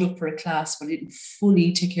have showed up for a class, but I didn't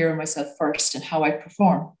fully take care of myself first, and how I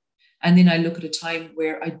perform. And then I look at a time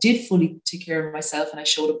where I did fully take care of myself and I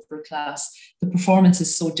showed up for a class. The performance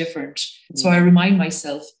is so different. So I remind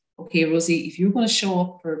myself, okay, Rosie, if you're going to show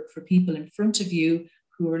up for people in front of you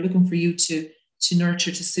who are looking for you to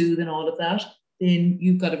nurture, to soothe and all of that, then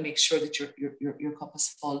you've got to make sure that your cup is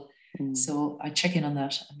full. So I check in on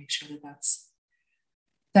that and make sure that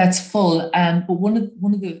that's full. But one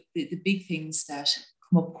of the big things that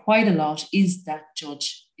come up quite a lot is that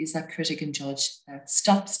critic and judge that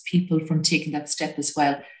stops people from taking that step as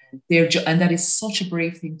well. And that is such a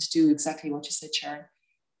brave thing to do, exactly what you said, Sharon.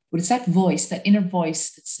 But it's that voice, that inner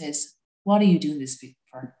voice that says, what are you doing this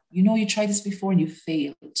for? You know, you tried this before and you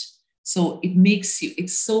failed. So it makes you,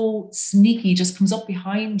 it's so sneaky, just comes up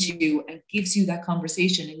behind you and gives you that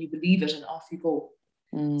conversation and you believe it and off you go.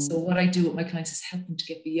 So what I do with my clients is help them to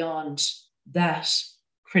get beyond that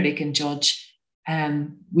critic and judge,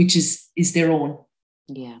 which is their own.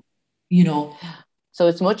 Yeah. You know. So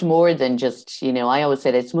it's much more than just, you know, I always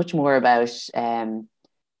said it's much more about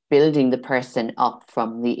building the person up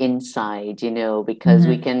from the inside, you know, because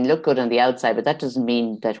we can look good on the outside, but that doesn't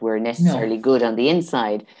mean that we're necessarily good on the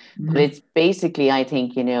inside. But it's basically, I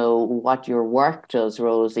think, you know, what your work does,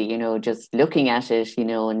 Rosie, you know, just looking at it, you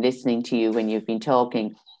know, and listening to you when you've been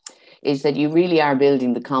talking, is that you really are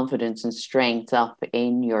building the confidence and strength up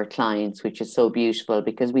in your clients, which is so beautiful,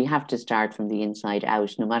 because we have to start from the inside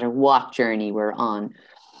out, no matter what journey we're on.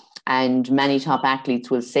 And many top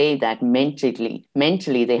athletes will say that mentally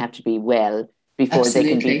they have to be well before they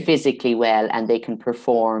can be physically well and they can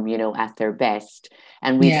perform, you know, at their best.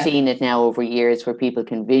 And we've seen it now over years where people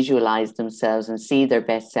can visualize themselves and see their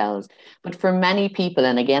best selves. But for many people,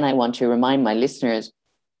 and again, I want to remind my listeners,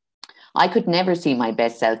 I could never see my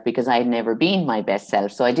best self because I had never been my best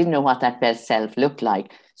self. So I didn't know what that best self looked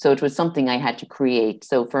like. So it was something I had to create.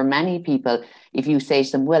 So for many people, if you say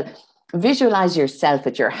to them, well, visualize yourself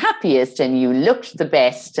at your happiest and you looked the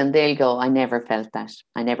best, and they'll go, I never felt that.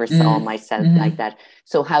 I never saw myself like that.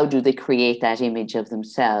 So how do they create that image of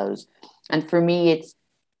themselves? And for me, it's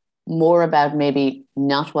more about maybe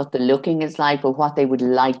not what the looking is like, but what they would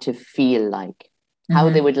like to feel like, how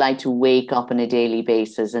they would like to wake up on a daily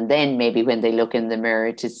basis. And then maybe when they look in the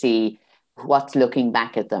mirror to see what's looking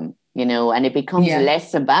back at them, you know, and it becomes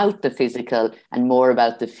less about the physical and more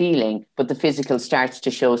about the feeling, but the physical starts to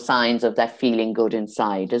show signs of that feeling good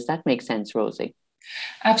inside. Does that make sense, Rosie?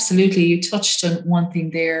 Absolutely. You touched on one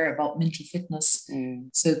thing there about mental fitness.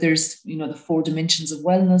 So there's, you know, the 4 dimensions of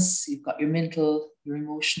wellness. You've got your mental, your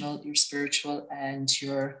emotional, your spiritual, and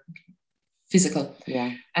your physical.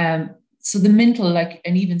 Yeah. So the mental, like,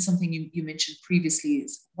 and even something you mentioned previously,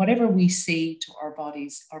 is whatever we say to our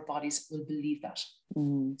bodies will believe that.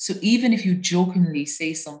 So even if you jokingly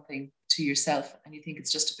say something to yourself and you think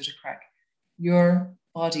it's just a bit of crack, your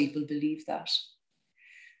body will believe that.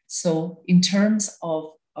 So in terms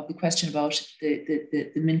of the question about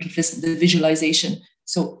the mental, the visualization.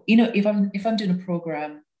 So, you know, if I'm doing a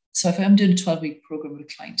program, so if I'm doing a 12-week program with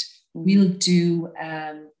a client, we'll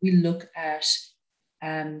look at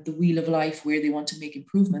the wheel of life, where they want to make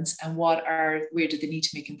improvements and where do they need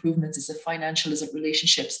to make improvements. Is it financial? Is it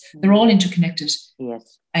relationships? They're all interconnected.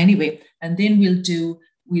 Yes. Anyway, and then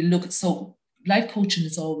we'll look at, so life coaching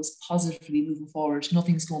is always positively moving forward.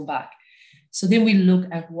 Nothing's going back. So then we look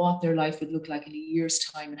at what their life would look like in a year's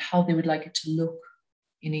time and how they would like it to look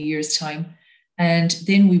in a year's time. And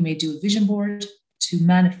then we may do a vision board to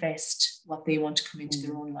manifest what they want to come into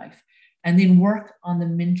their own life. And then work on the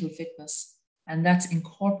mental fitness. And that's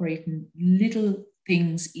incorporating little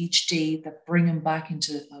things each day that bring them back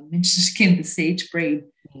into, I mentioned again, the sage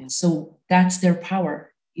brain. Yeah. So that's their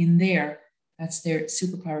power in there. That's their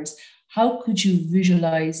superpowers. How could you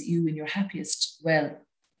visualize you in your happiest? Well,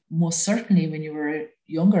 most certainly when you were a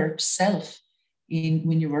younger self,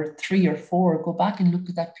 when you were 3 or 4, go back and look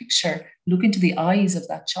at that picture, look into the eyes of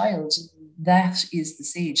that child. That is the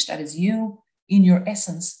sage. That is you in your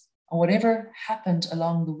essence. And whatever happened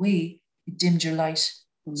along the way, it dimmed your light.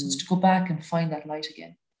 So it's to go back and find that light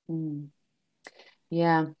again.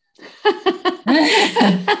 Yeah.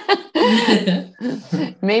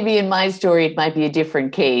 Maybe in my story it might be a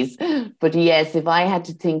different case, but yes, if I had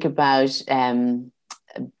to think about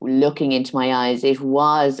looking into my eyes, it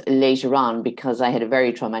was later on, because I had a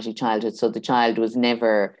very traumatic childhood. So the child was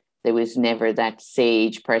never, there was never that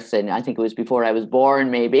sage person. I think it was before I was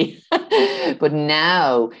born, maybe. But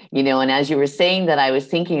now, you know, and as you were saying that, I was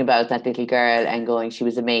thinking about that little girl and going, she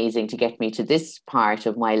was amazing to get me to this part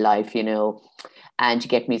of my life, you know, and to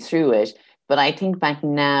get me through it. But I think back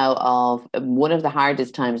now of one of the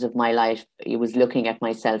hardest times of my life, it was looking at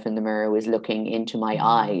myself in the mirror, was looking into my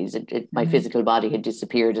eyes. My physical body had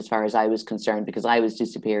disappeared as far as I was concerned, because I was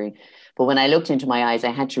disappearing. But when I looked into my eyes,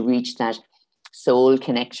 I had to reach that soul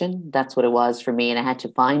connection. That's what it was for me. And I had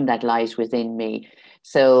to find that light within me.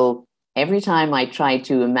 So every time I try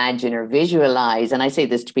to imagine or visualize, and I say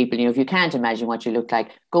this to people, you know, if you can't imagine what you look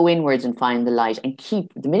like, go inwards and find the light, and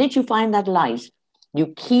the minute you find that light,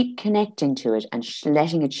 you keep connecting to it and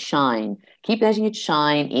letting it shine. Keep letting it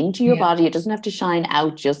shine into your body. It doesn't have to shine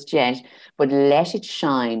out just yet, but let it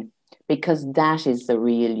shine. because that is the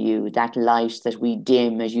real you, that light that we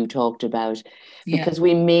dim, as you talked about, Yeah. because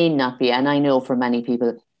we may not be, and I know for many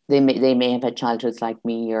people, they may have had childhoods like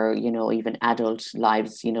me, or, even adult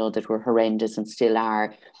lives, that were horrendous and still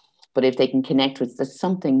are. But if they can connect with, there's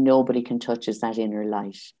something nobody can touch, is that inner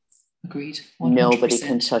light. Agreed. 100%. Nobody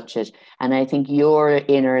can touch it. And I think your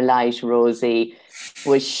inner light, Rosie,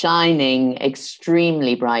 was shining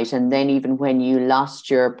extremely bright. And then even when you lost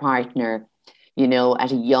your partner,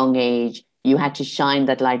 at a young age, you had to shine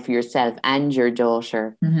that light for yourself and your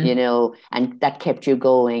daughter, and that kept you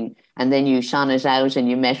going. And then you shone it out and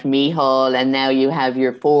you met Mihal, and now you have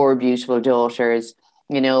your 4 beautiful daughters,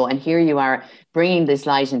 and here you are bringing this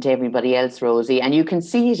light into everybody else, Rosie. And you can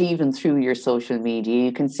see it even through your social media.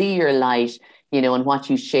 You can see your light, and what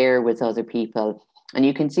you share with other people. And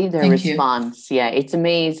you can see their response. Yeah, it's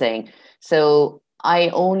amazing. So I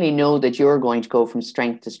only know that you're going to go from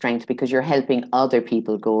strength to strength because you're helping other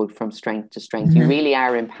people go from strength to strength. You really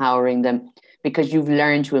are empowering them because you've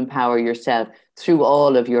learned to empower yourself through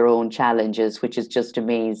all of your own challenges, which is just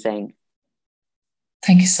amazing.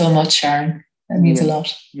 Thank you so much, Sharon. That means a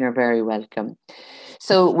lot. You're very welcome.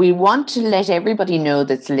 So we want to let everybody know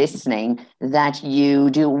that's listening that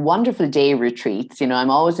you do wonderful day retreats.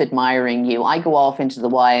 I'm always admiring you. I go off into the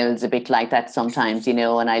wilds a bit like that sometimes,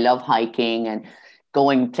 and I love hiking and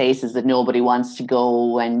going places that nobody wants to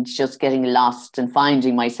go and just getting lost and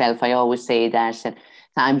finding myself. I always say that. And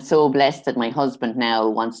I'm so blessed that my husband now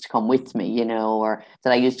wants to come with me, or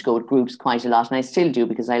that I used to go with groups quite a lot. And I still do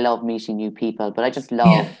because I love meeting new people, but I just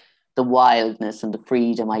love the wildness and the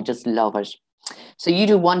freedom. I just love it. So you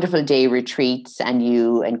do wonderful day retreats and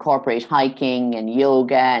you incorporate hiking and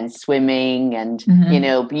yoga and swimming and,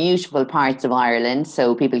 beautiful parts of Ireland.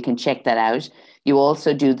 So people can check that out. You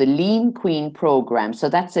also do the Lean Queen program. So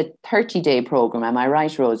that's a 30-day program. Am I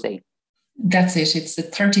right, Rosie? That's it. It's a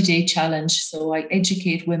 30-day challenge. So I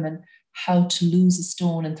educate women how to lose a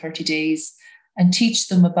stone in 30 days and teach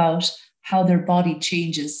them about how their body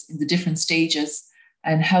changes in the different stages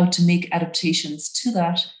and how to make adaptations to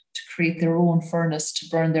that, to create their own furnace, to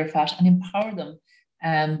burn their fat and empower them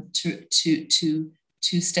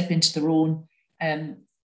to step into their own,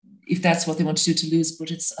 if that's what they want to do, to lose.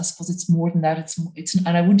 But I suppose it's more than that. It's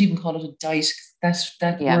and I wouldn't even call it a diet.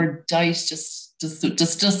 That word diet just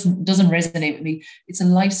doesn't resonate with me. It's a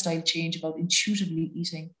lifestyle change about intuitively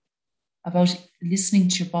eating, about listening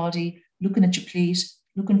to your body, looking at your plate,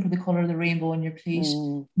 looking for the color of the rainbow on your plate,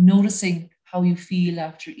 noticing how you feel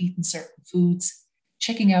after eating certain foods,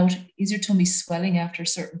 checking out, is your tummy swelling after a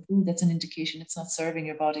certain food? That's an indication it's not serving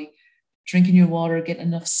your body. Drinking your water, getting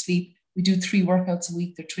enough sleep. We do 3 workouts a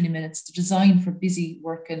week. They're 20 minutes. They're designed for busy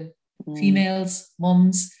working females,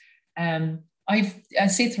 mums. I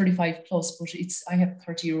say 35 plus, but I have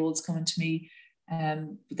 30-year-olds coming to me. But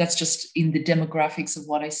that's just in the demographics of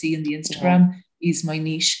what I see in the Instagram is my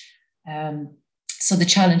niche. So the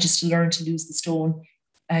challenge is to learn to lose the stone.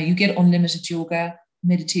 You get unlimited yoga,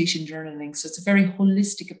 meditation, journaling. So it's a very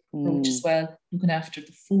holistic approach as well, looking after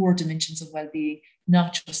the 4 dimensions of well-being,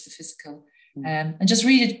 not just the physical. And just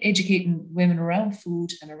really educating women around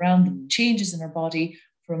food and around the changes in our body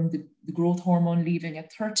from the growth hormone leaving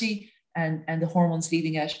at 30 and the hormones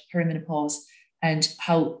leaving at perimenopause, and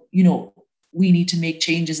how, we need to make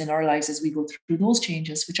changes in our lives as we go through those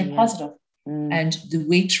changes, which are positive. And the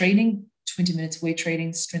weight training, 20 minutes weight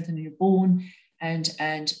training, strengthening your bone, and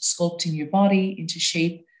sculpting your body into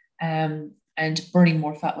shape, and burning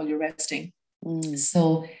more fat while you're resting.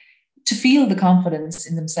 So to feel the confidence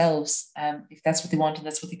in themselves, if that's what they want and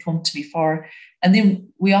that's what they come to me for. And then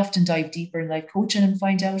we often dive deeper in life coaching and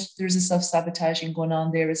find out there's a self-sabotaging going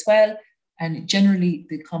on there as well. And generally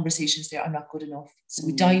the conversations there, I'm not good enough. So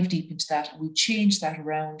we dive deep into that and we change that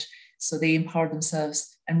around so they empower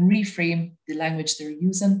themselves and reframe the language they're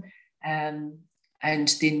using. And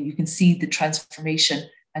then you can see the transformation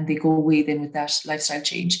and they go away then with that lifestyle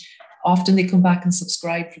change. Often they come back and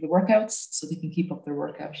subscribe for the workouts so they can keep up their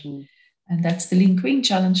workout. And that's the Lean Queen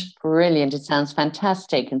Challenge. Brilliant. It sounds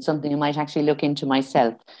fantastic and something I might actually look into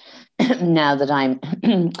myself now that I'm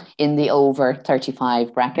in the over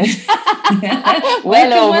 35 bracket.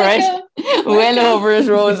 Well over it,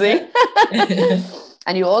 Rosie.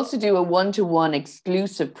 And you also do a one-to-one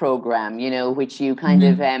exclusive program, which you kind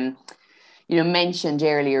of mentioned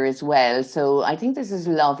earlier as well. So I think this is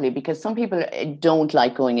lovely because some people don't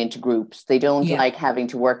like going into groups. They don't like having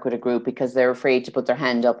to work with a group because they're afraid to put their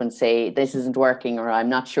hand up and say, this isn't working, or I'm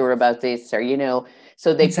not sure about this, or,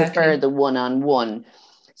 so they prefer the one-on-one.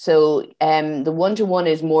 So the one-to-one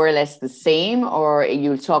is more or less the same, or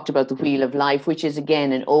you talked about the Wheel of Life, which is,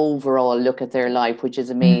 again, an overall look at their life, which is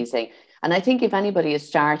amazing. And I think if anybody is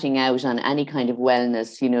starting out on any kind of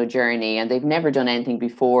wellness, journey, and they've never done anything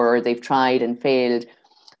before, or they've tried and failed,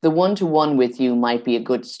 the one-to-one with you might be a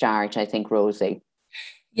good start, I think, Rosie.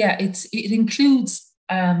 Yeah, it includes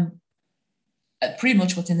pretty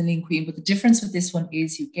much what's in the Lean Queen, but the difference with this one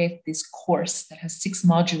is you get this course that has 6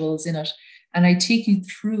 modules in it, and I take you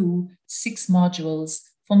through 6 modules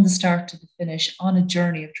from the start to the finish on a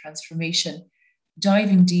journey of transformation,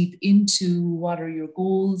 diving deep into what are your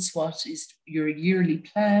goals, what is your yearly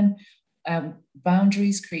plan,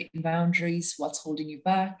 boundaries, creating boundaries, what's holding you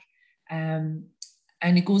back. And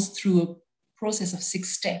it goes through a process of 6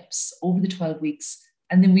 steps over the 12 weeks.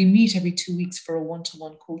 And then we meet every 2 weeks for a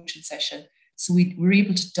one-to-one coaching session. So we're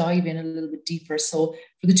able to dive in a little bit deeper. So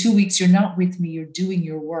for the 2 weeks, you're not with me, you're doing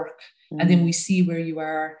your work. And then we see where you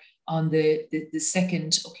are on the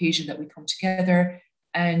second occasion that we come together,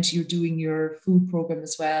 and you're doing your food program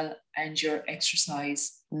as well, and your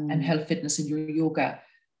exercise and health, fitness, and your yoga.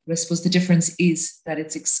 But I suppose the difference is that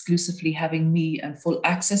it's exclusively having me and full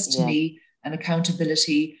access to me and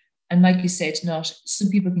accountability. And like you said, not some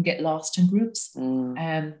people can get lost in groups.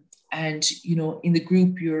 And in the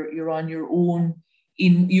group you're on your own.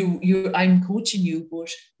 I'm coaching you,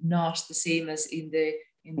 but not the same as in the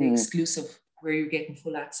exclusive where you're getting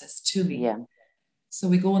full access to me. Yeah. So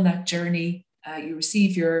we go on that journey. You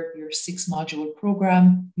receive your 6 module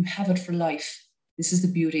program. You have it for life. This is the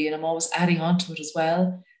beauty, and I'm always adding on to it as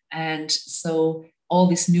well. And so all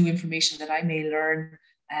this new information that I may learn,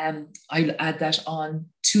 I'll add that on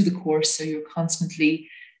to the course. So you're constantly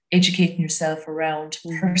educating yourself around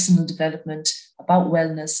personal development, about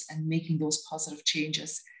wellness, and making those positive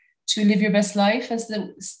changes to live your best life, as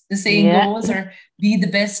the saying goes, or be the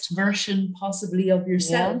best version possibly of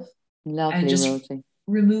yourself. Lovely, and just Rosie.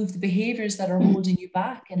 remove the behaviors that are holding you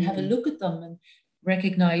back, and have a look at them and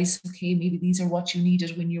recognize, okay, maybe these are what you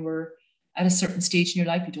needed when you were at a certain stage in your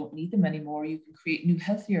life. You don't need them anymore. You can create new,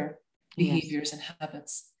 healthier behaviors and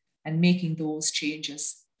habits, and making those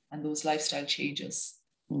changes and those lifestyle changes.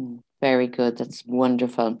 Very good. That's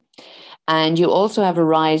wonderful. And you also have a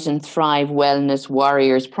Rise and Thrive Wellness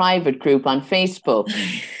Warriors private group on Facebook.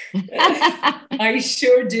 I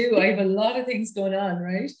sure do. I have a lot of things going on,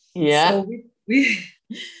 right? Yeah. So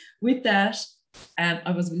with that,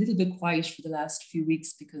 I was a little bit quiet for the last few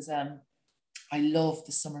weeks because I love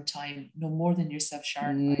the summertime, no more than yourself,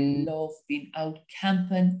 Sharon. I love being out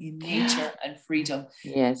camping in nature and freedom.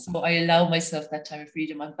 Yes. So I allow myself that time of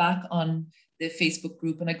freedom. I'm back on the Facebook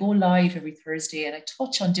group, and I go live every Thursday, and I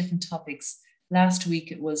touch on different topics. Last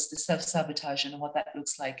week it was the self-sabotage and what that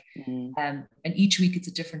looks like. And each week it's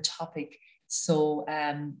a different topic. So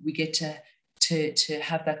we get to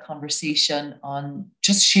have that conversation on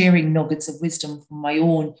just sharing nuggets of wisdom from my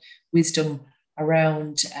own wisdom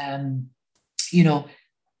around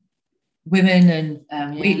women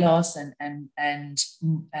and weight loss and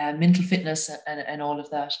mental fitness and all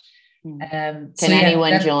of that. Can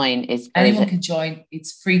anyone join? Anyone can join.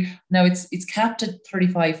 It's free. Now it's capped at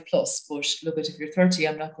 35 plus, but look, if you're 30,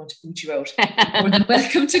 I'm not going to boot you out. You're more than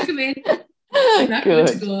welcome to come in. I'm not going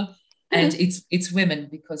to go. And it's women,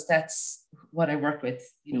 because that's what I work with,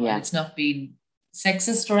 and it's not being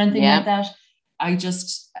sexist or anything like that.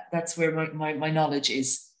 That's where my knowledge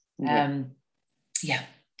is.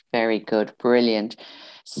 Very good. Brilliant.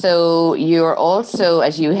 So you're also,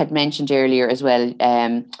 as you had mentioned earlier as well,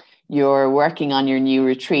 you're working on your new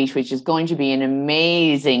retreat, which is going to be an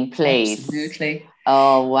amazing place. Absolutely.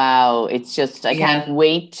 Oh, wow. It's just, I can't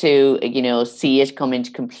wait to, see it come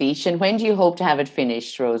into completion. When do you hope to have it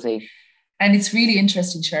finished, Rosie? And it's really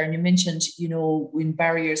interesting, Sharon. You mentioned, when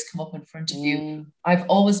barriers come up in front of you, I've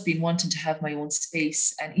always been wanting to have my own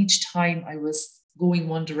space. And each time I was going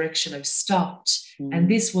one direction, I've stopped. And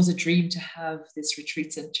this was a dream, to have this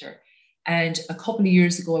retreat center. And a couple of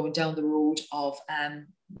years ago, I went down the road of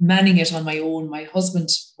manning it on my own. My husband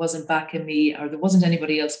wasn't backing me, or there wasn't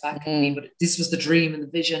anybody else backing me, but this was the dream and the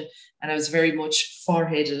vision. And I was very much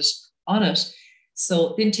foreheaded on it.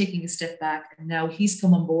 So then taking a step back, and now he's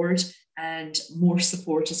come on board, and more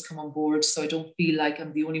support has come on board. So I don't feel like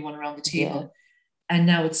I'm the only one around the table. And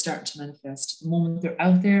now it's starting to manifest. The moment they're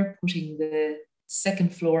out there putting the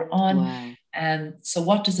second floor on. Wow. So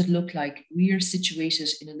what does it look like? We are situated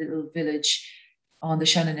in a little village on the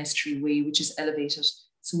Shannon Estuary Way, which is elevated.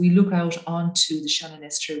 So we look out onto the Shannon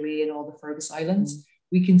Estuary Way and all the Fergus Islands.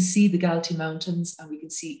 We can see the Galtee Mountains, and we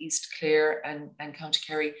can see East Clare and County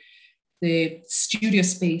Kerry. The studio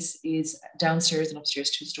space is downstairs and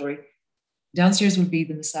upstairs, 2-story. Downstairs will be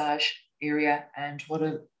the massage area and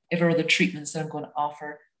whatever other treatments that I'm going to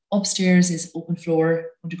offer. Upstairs is open floor,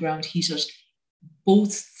 underground, heated.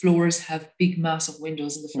 Both floors have big, massive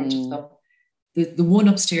windows in the front of them. The one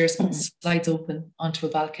upstairs slides open onto a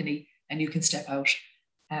balcony and you can step out.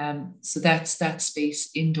 So that's that space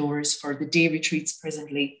indoors for the day retreats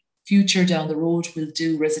presently. Future down the road, we'll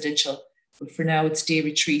do residential, but for now it's day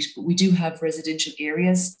retreat. But we do have residential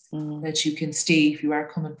areas that you can stay if you are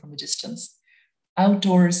coming from a distance.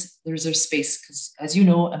 Outdoors, there's a space because, as you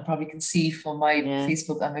know, and probably can see from my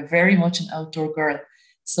Facebook, I'm very much an outdoor girl.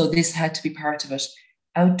 So this had to be part of it.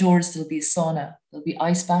 Outdoors, there'll be a sauna, there'll be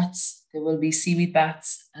ice baths, there will be seaweed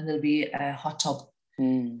baths, and there'll be a hot tub.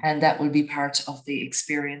 And that will be part of the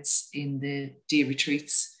experience in the day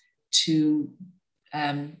retreats to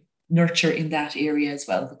nurture in that area as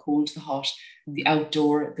well, the cold, the hot, the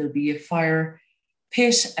outdoor. There'll be a fire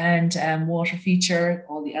pit and water feature,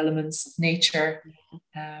 all the elements of nature.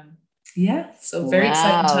 So very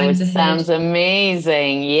exciting times ahead. Sounds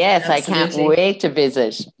amazing. Yes, absolutely. I can't wait to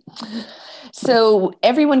visit. So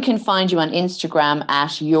everyone can find you on Instagram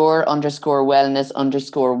at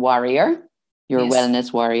your_wellness_warrior, your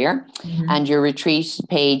wellness warrior. And your retreat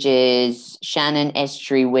page is Shannon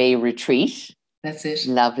Estuary Way Retreat. That's it.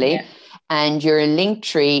 Lovely. Yeah. And your link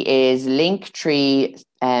tree is linktree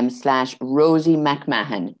 /Rosie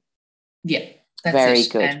McMahon. Yeah, that's very it.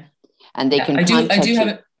 Good. And they can contact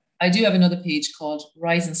you. I do have another page called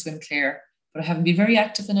Rise and Swim Claire, but I haven't been very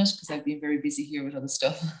active in it because I've been very busy here with other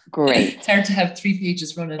stuff. Great. It's hard to have 3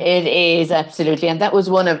 pages running. It is, absolutely. And that was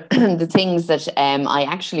one of the things that I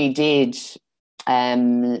actually did.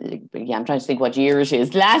 I'm trying to think what year it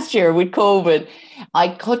is. Last year with COVID, I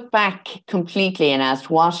cut back completely and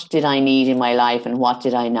asked, what did I need in my life and what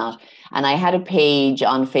did I not? And I had a page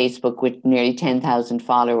on Facebook with nearly 10,000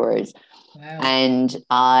 followers. Wow. And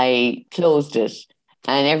I closed it.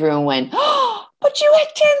 And everyone went, oh, but you had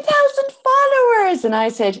 10,000 followers. And I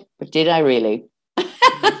said, but did I really?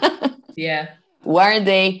 Yeah. Were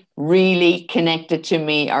they really connected to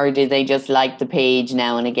me, or did they just like the page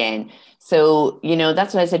now and again? So,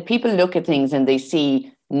 that's what I said. People look at things and they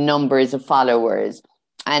see numbers of followers.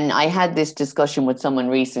 And I had this discussion with someone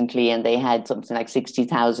recently and they had something like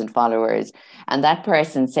 60,000 followers. And that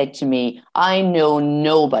person said to me, I know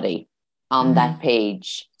nobody on that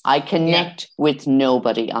page. I connect with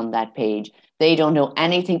nobody on that page. They don't know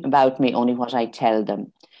anything about me, only what I tell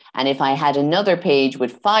them. And if I had another page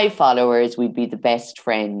with 5 followers, we'd be the best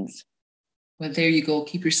friends. Well, there you go.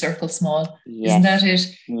 Keep your circle small. Yes. Isn't that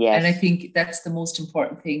it? Yes. And I think that's the most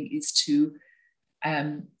important thing is to,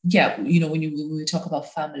 when we talk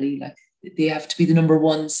about family, like they have to be the number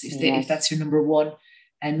ones if that's your number one,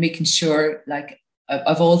 and making sure, like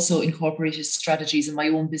I've also incorporated strategies in my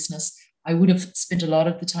own business. I would have spent a lot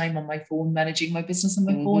of the time on my phone, managing my business on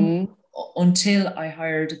my phone, until I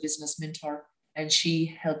hired a business mentor and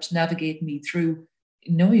she helped navigate me through.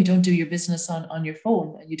 No, you don't do your business on your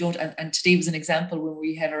phone, and you don't. And today was an example when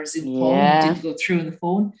we had our Zoom call and it didn't go through on the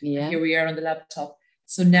phone. And here we are on the laptop.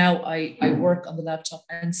 So now I work on the laptop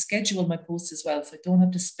and schedule my posts as well. So I don't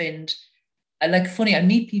have to spend, I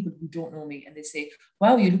meet people who don't know me and they say,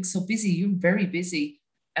 wow, you look so busy. You're very busy.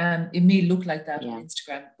 It may look like that on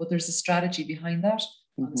Instagram, but there's a strategy behind that.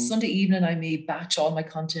 On a Sunday evening, I may batch all my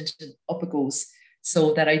content and up it goes,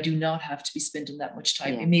 so that I do not have to be spending that much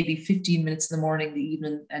time. It may be 15 minutes in the morning, the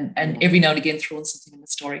evening, and every now and again throwing something in the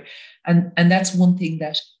story. And that's one thing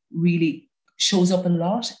that really shows up a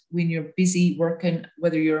lot when you're busy working,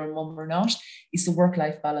 whether you're a mom or not, is the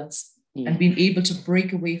work-life balance. And being able to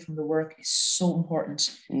break away from the work is so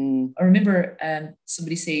important. I remember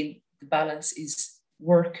somebody saying the balance is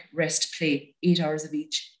work, rest, play, 8 hours of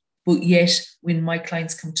each. But yet when my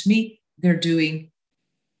clients come to me, they're doing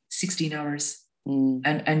 16 hours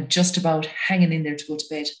and just about hanging in there to go to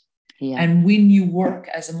bed. And when you work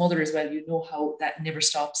as a mother as well, you know how that never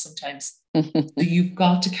stops sometimes. So you've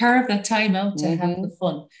got to carve that time out to have the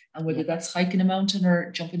fun. And whether that's hiking a mountain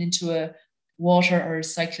or jumping into a water or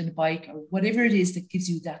cycling a bike or whatever it is that gives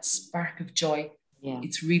you that spark of joy,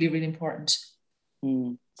 it's really, really important.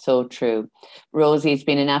 So true. Rosie, it's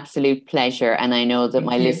been an absolute pleasure. And I know that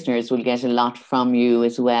my listeners will get a lot from you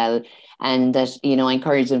as well. And that, I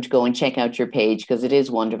encourage them to go and check out your page because it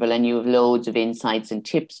is wonderful. And you have loads of insights and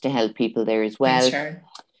tips to help people there as well. Sure.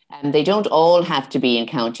 And they don't all have to be in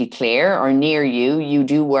County Clare or near you. You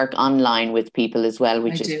do work online with people as well,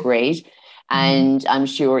 which is great. And I'm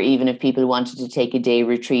sure even if people wanted to take a day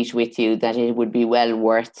retreat with you, that it would be well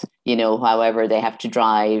worth, however they have to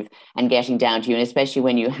drive and getting down to you. And especially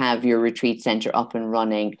when you have your retreat centre up and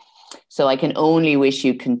running. So I can only wish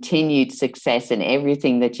you continued success in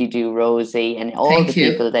everything that you do, Rosie, and all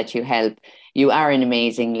people that you help. You are an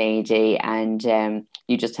amazing lady and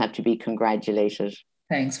you just have to be congratulated.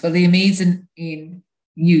 Thanks. Well, the amazing in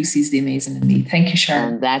you sees the amazing in me. Thank you,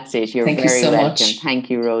 Sharon. And that's it. You're Thank you very so welcome. much. Thank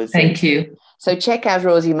you, Rosie. Thank you. So check out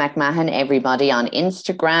Rosie McMahon, everybody, on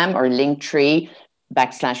Instagram or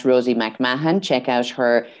Linktree/Rosie McMahon. Check out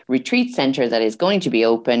her retreat centre that is going to be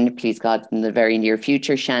open, please God, in the very near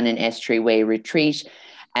future, Shannon Estuary Way Retreat.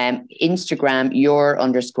 Instagram,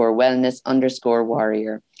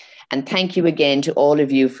 your_wellness_warrior. And thank you again to all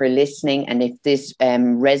of you for listening. And if this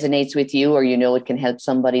resonates with you, or you know it can help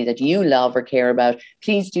somebody that you love or care about,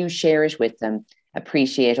 please do share it with them.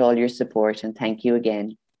 Appreciate all your support, and thank you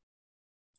again.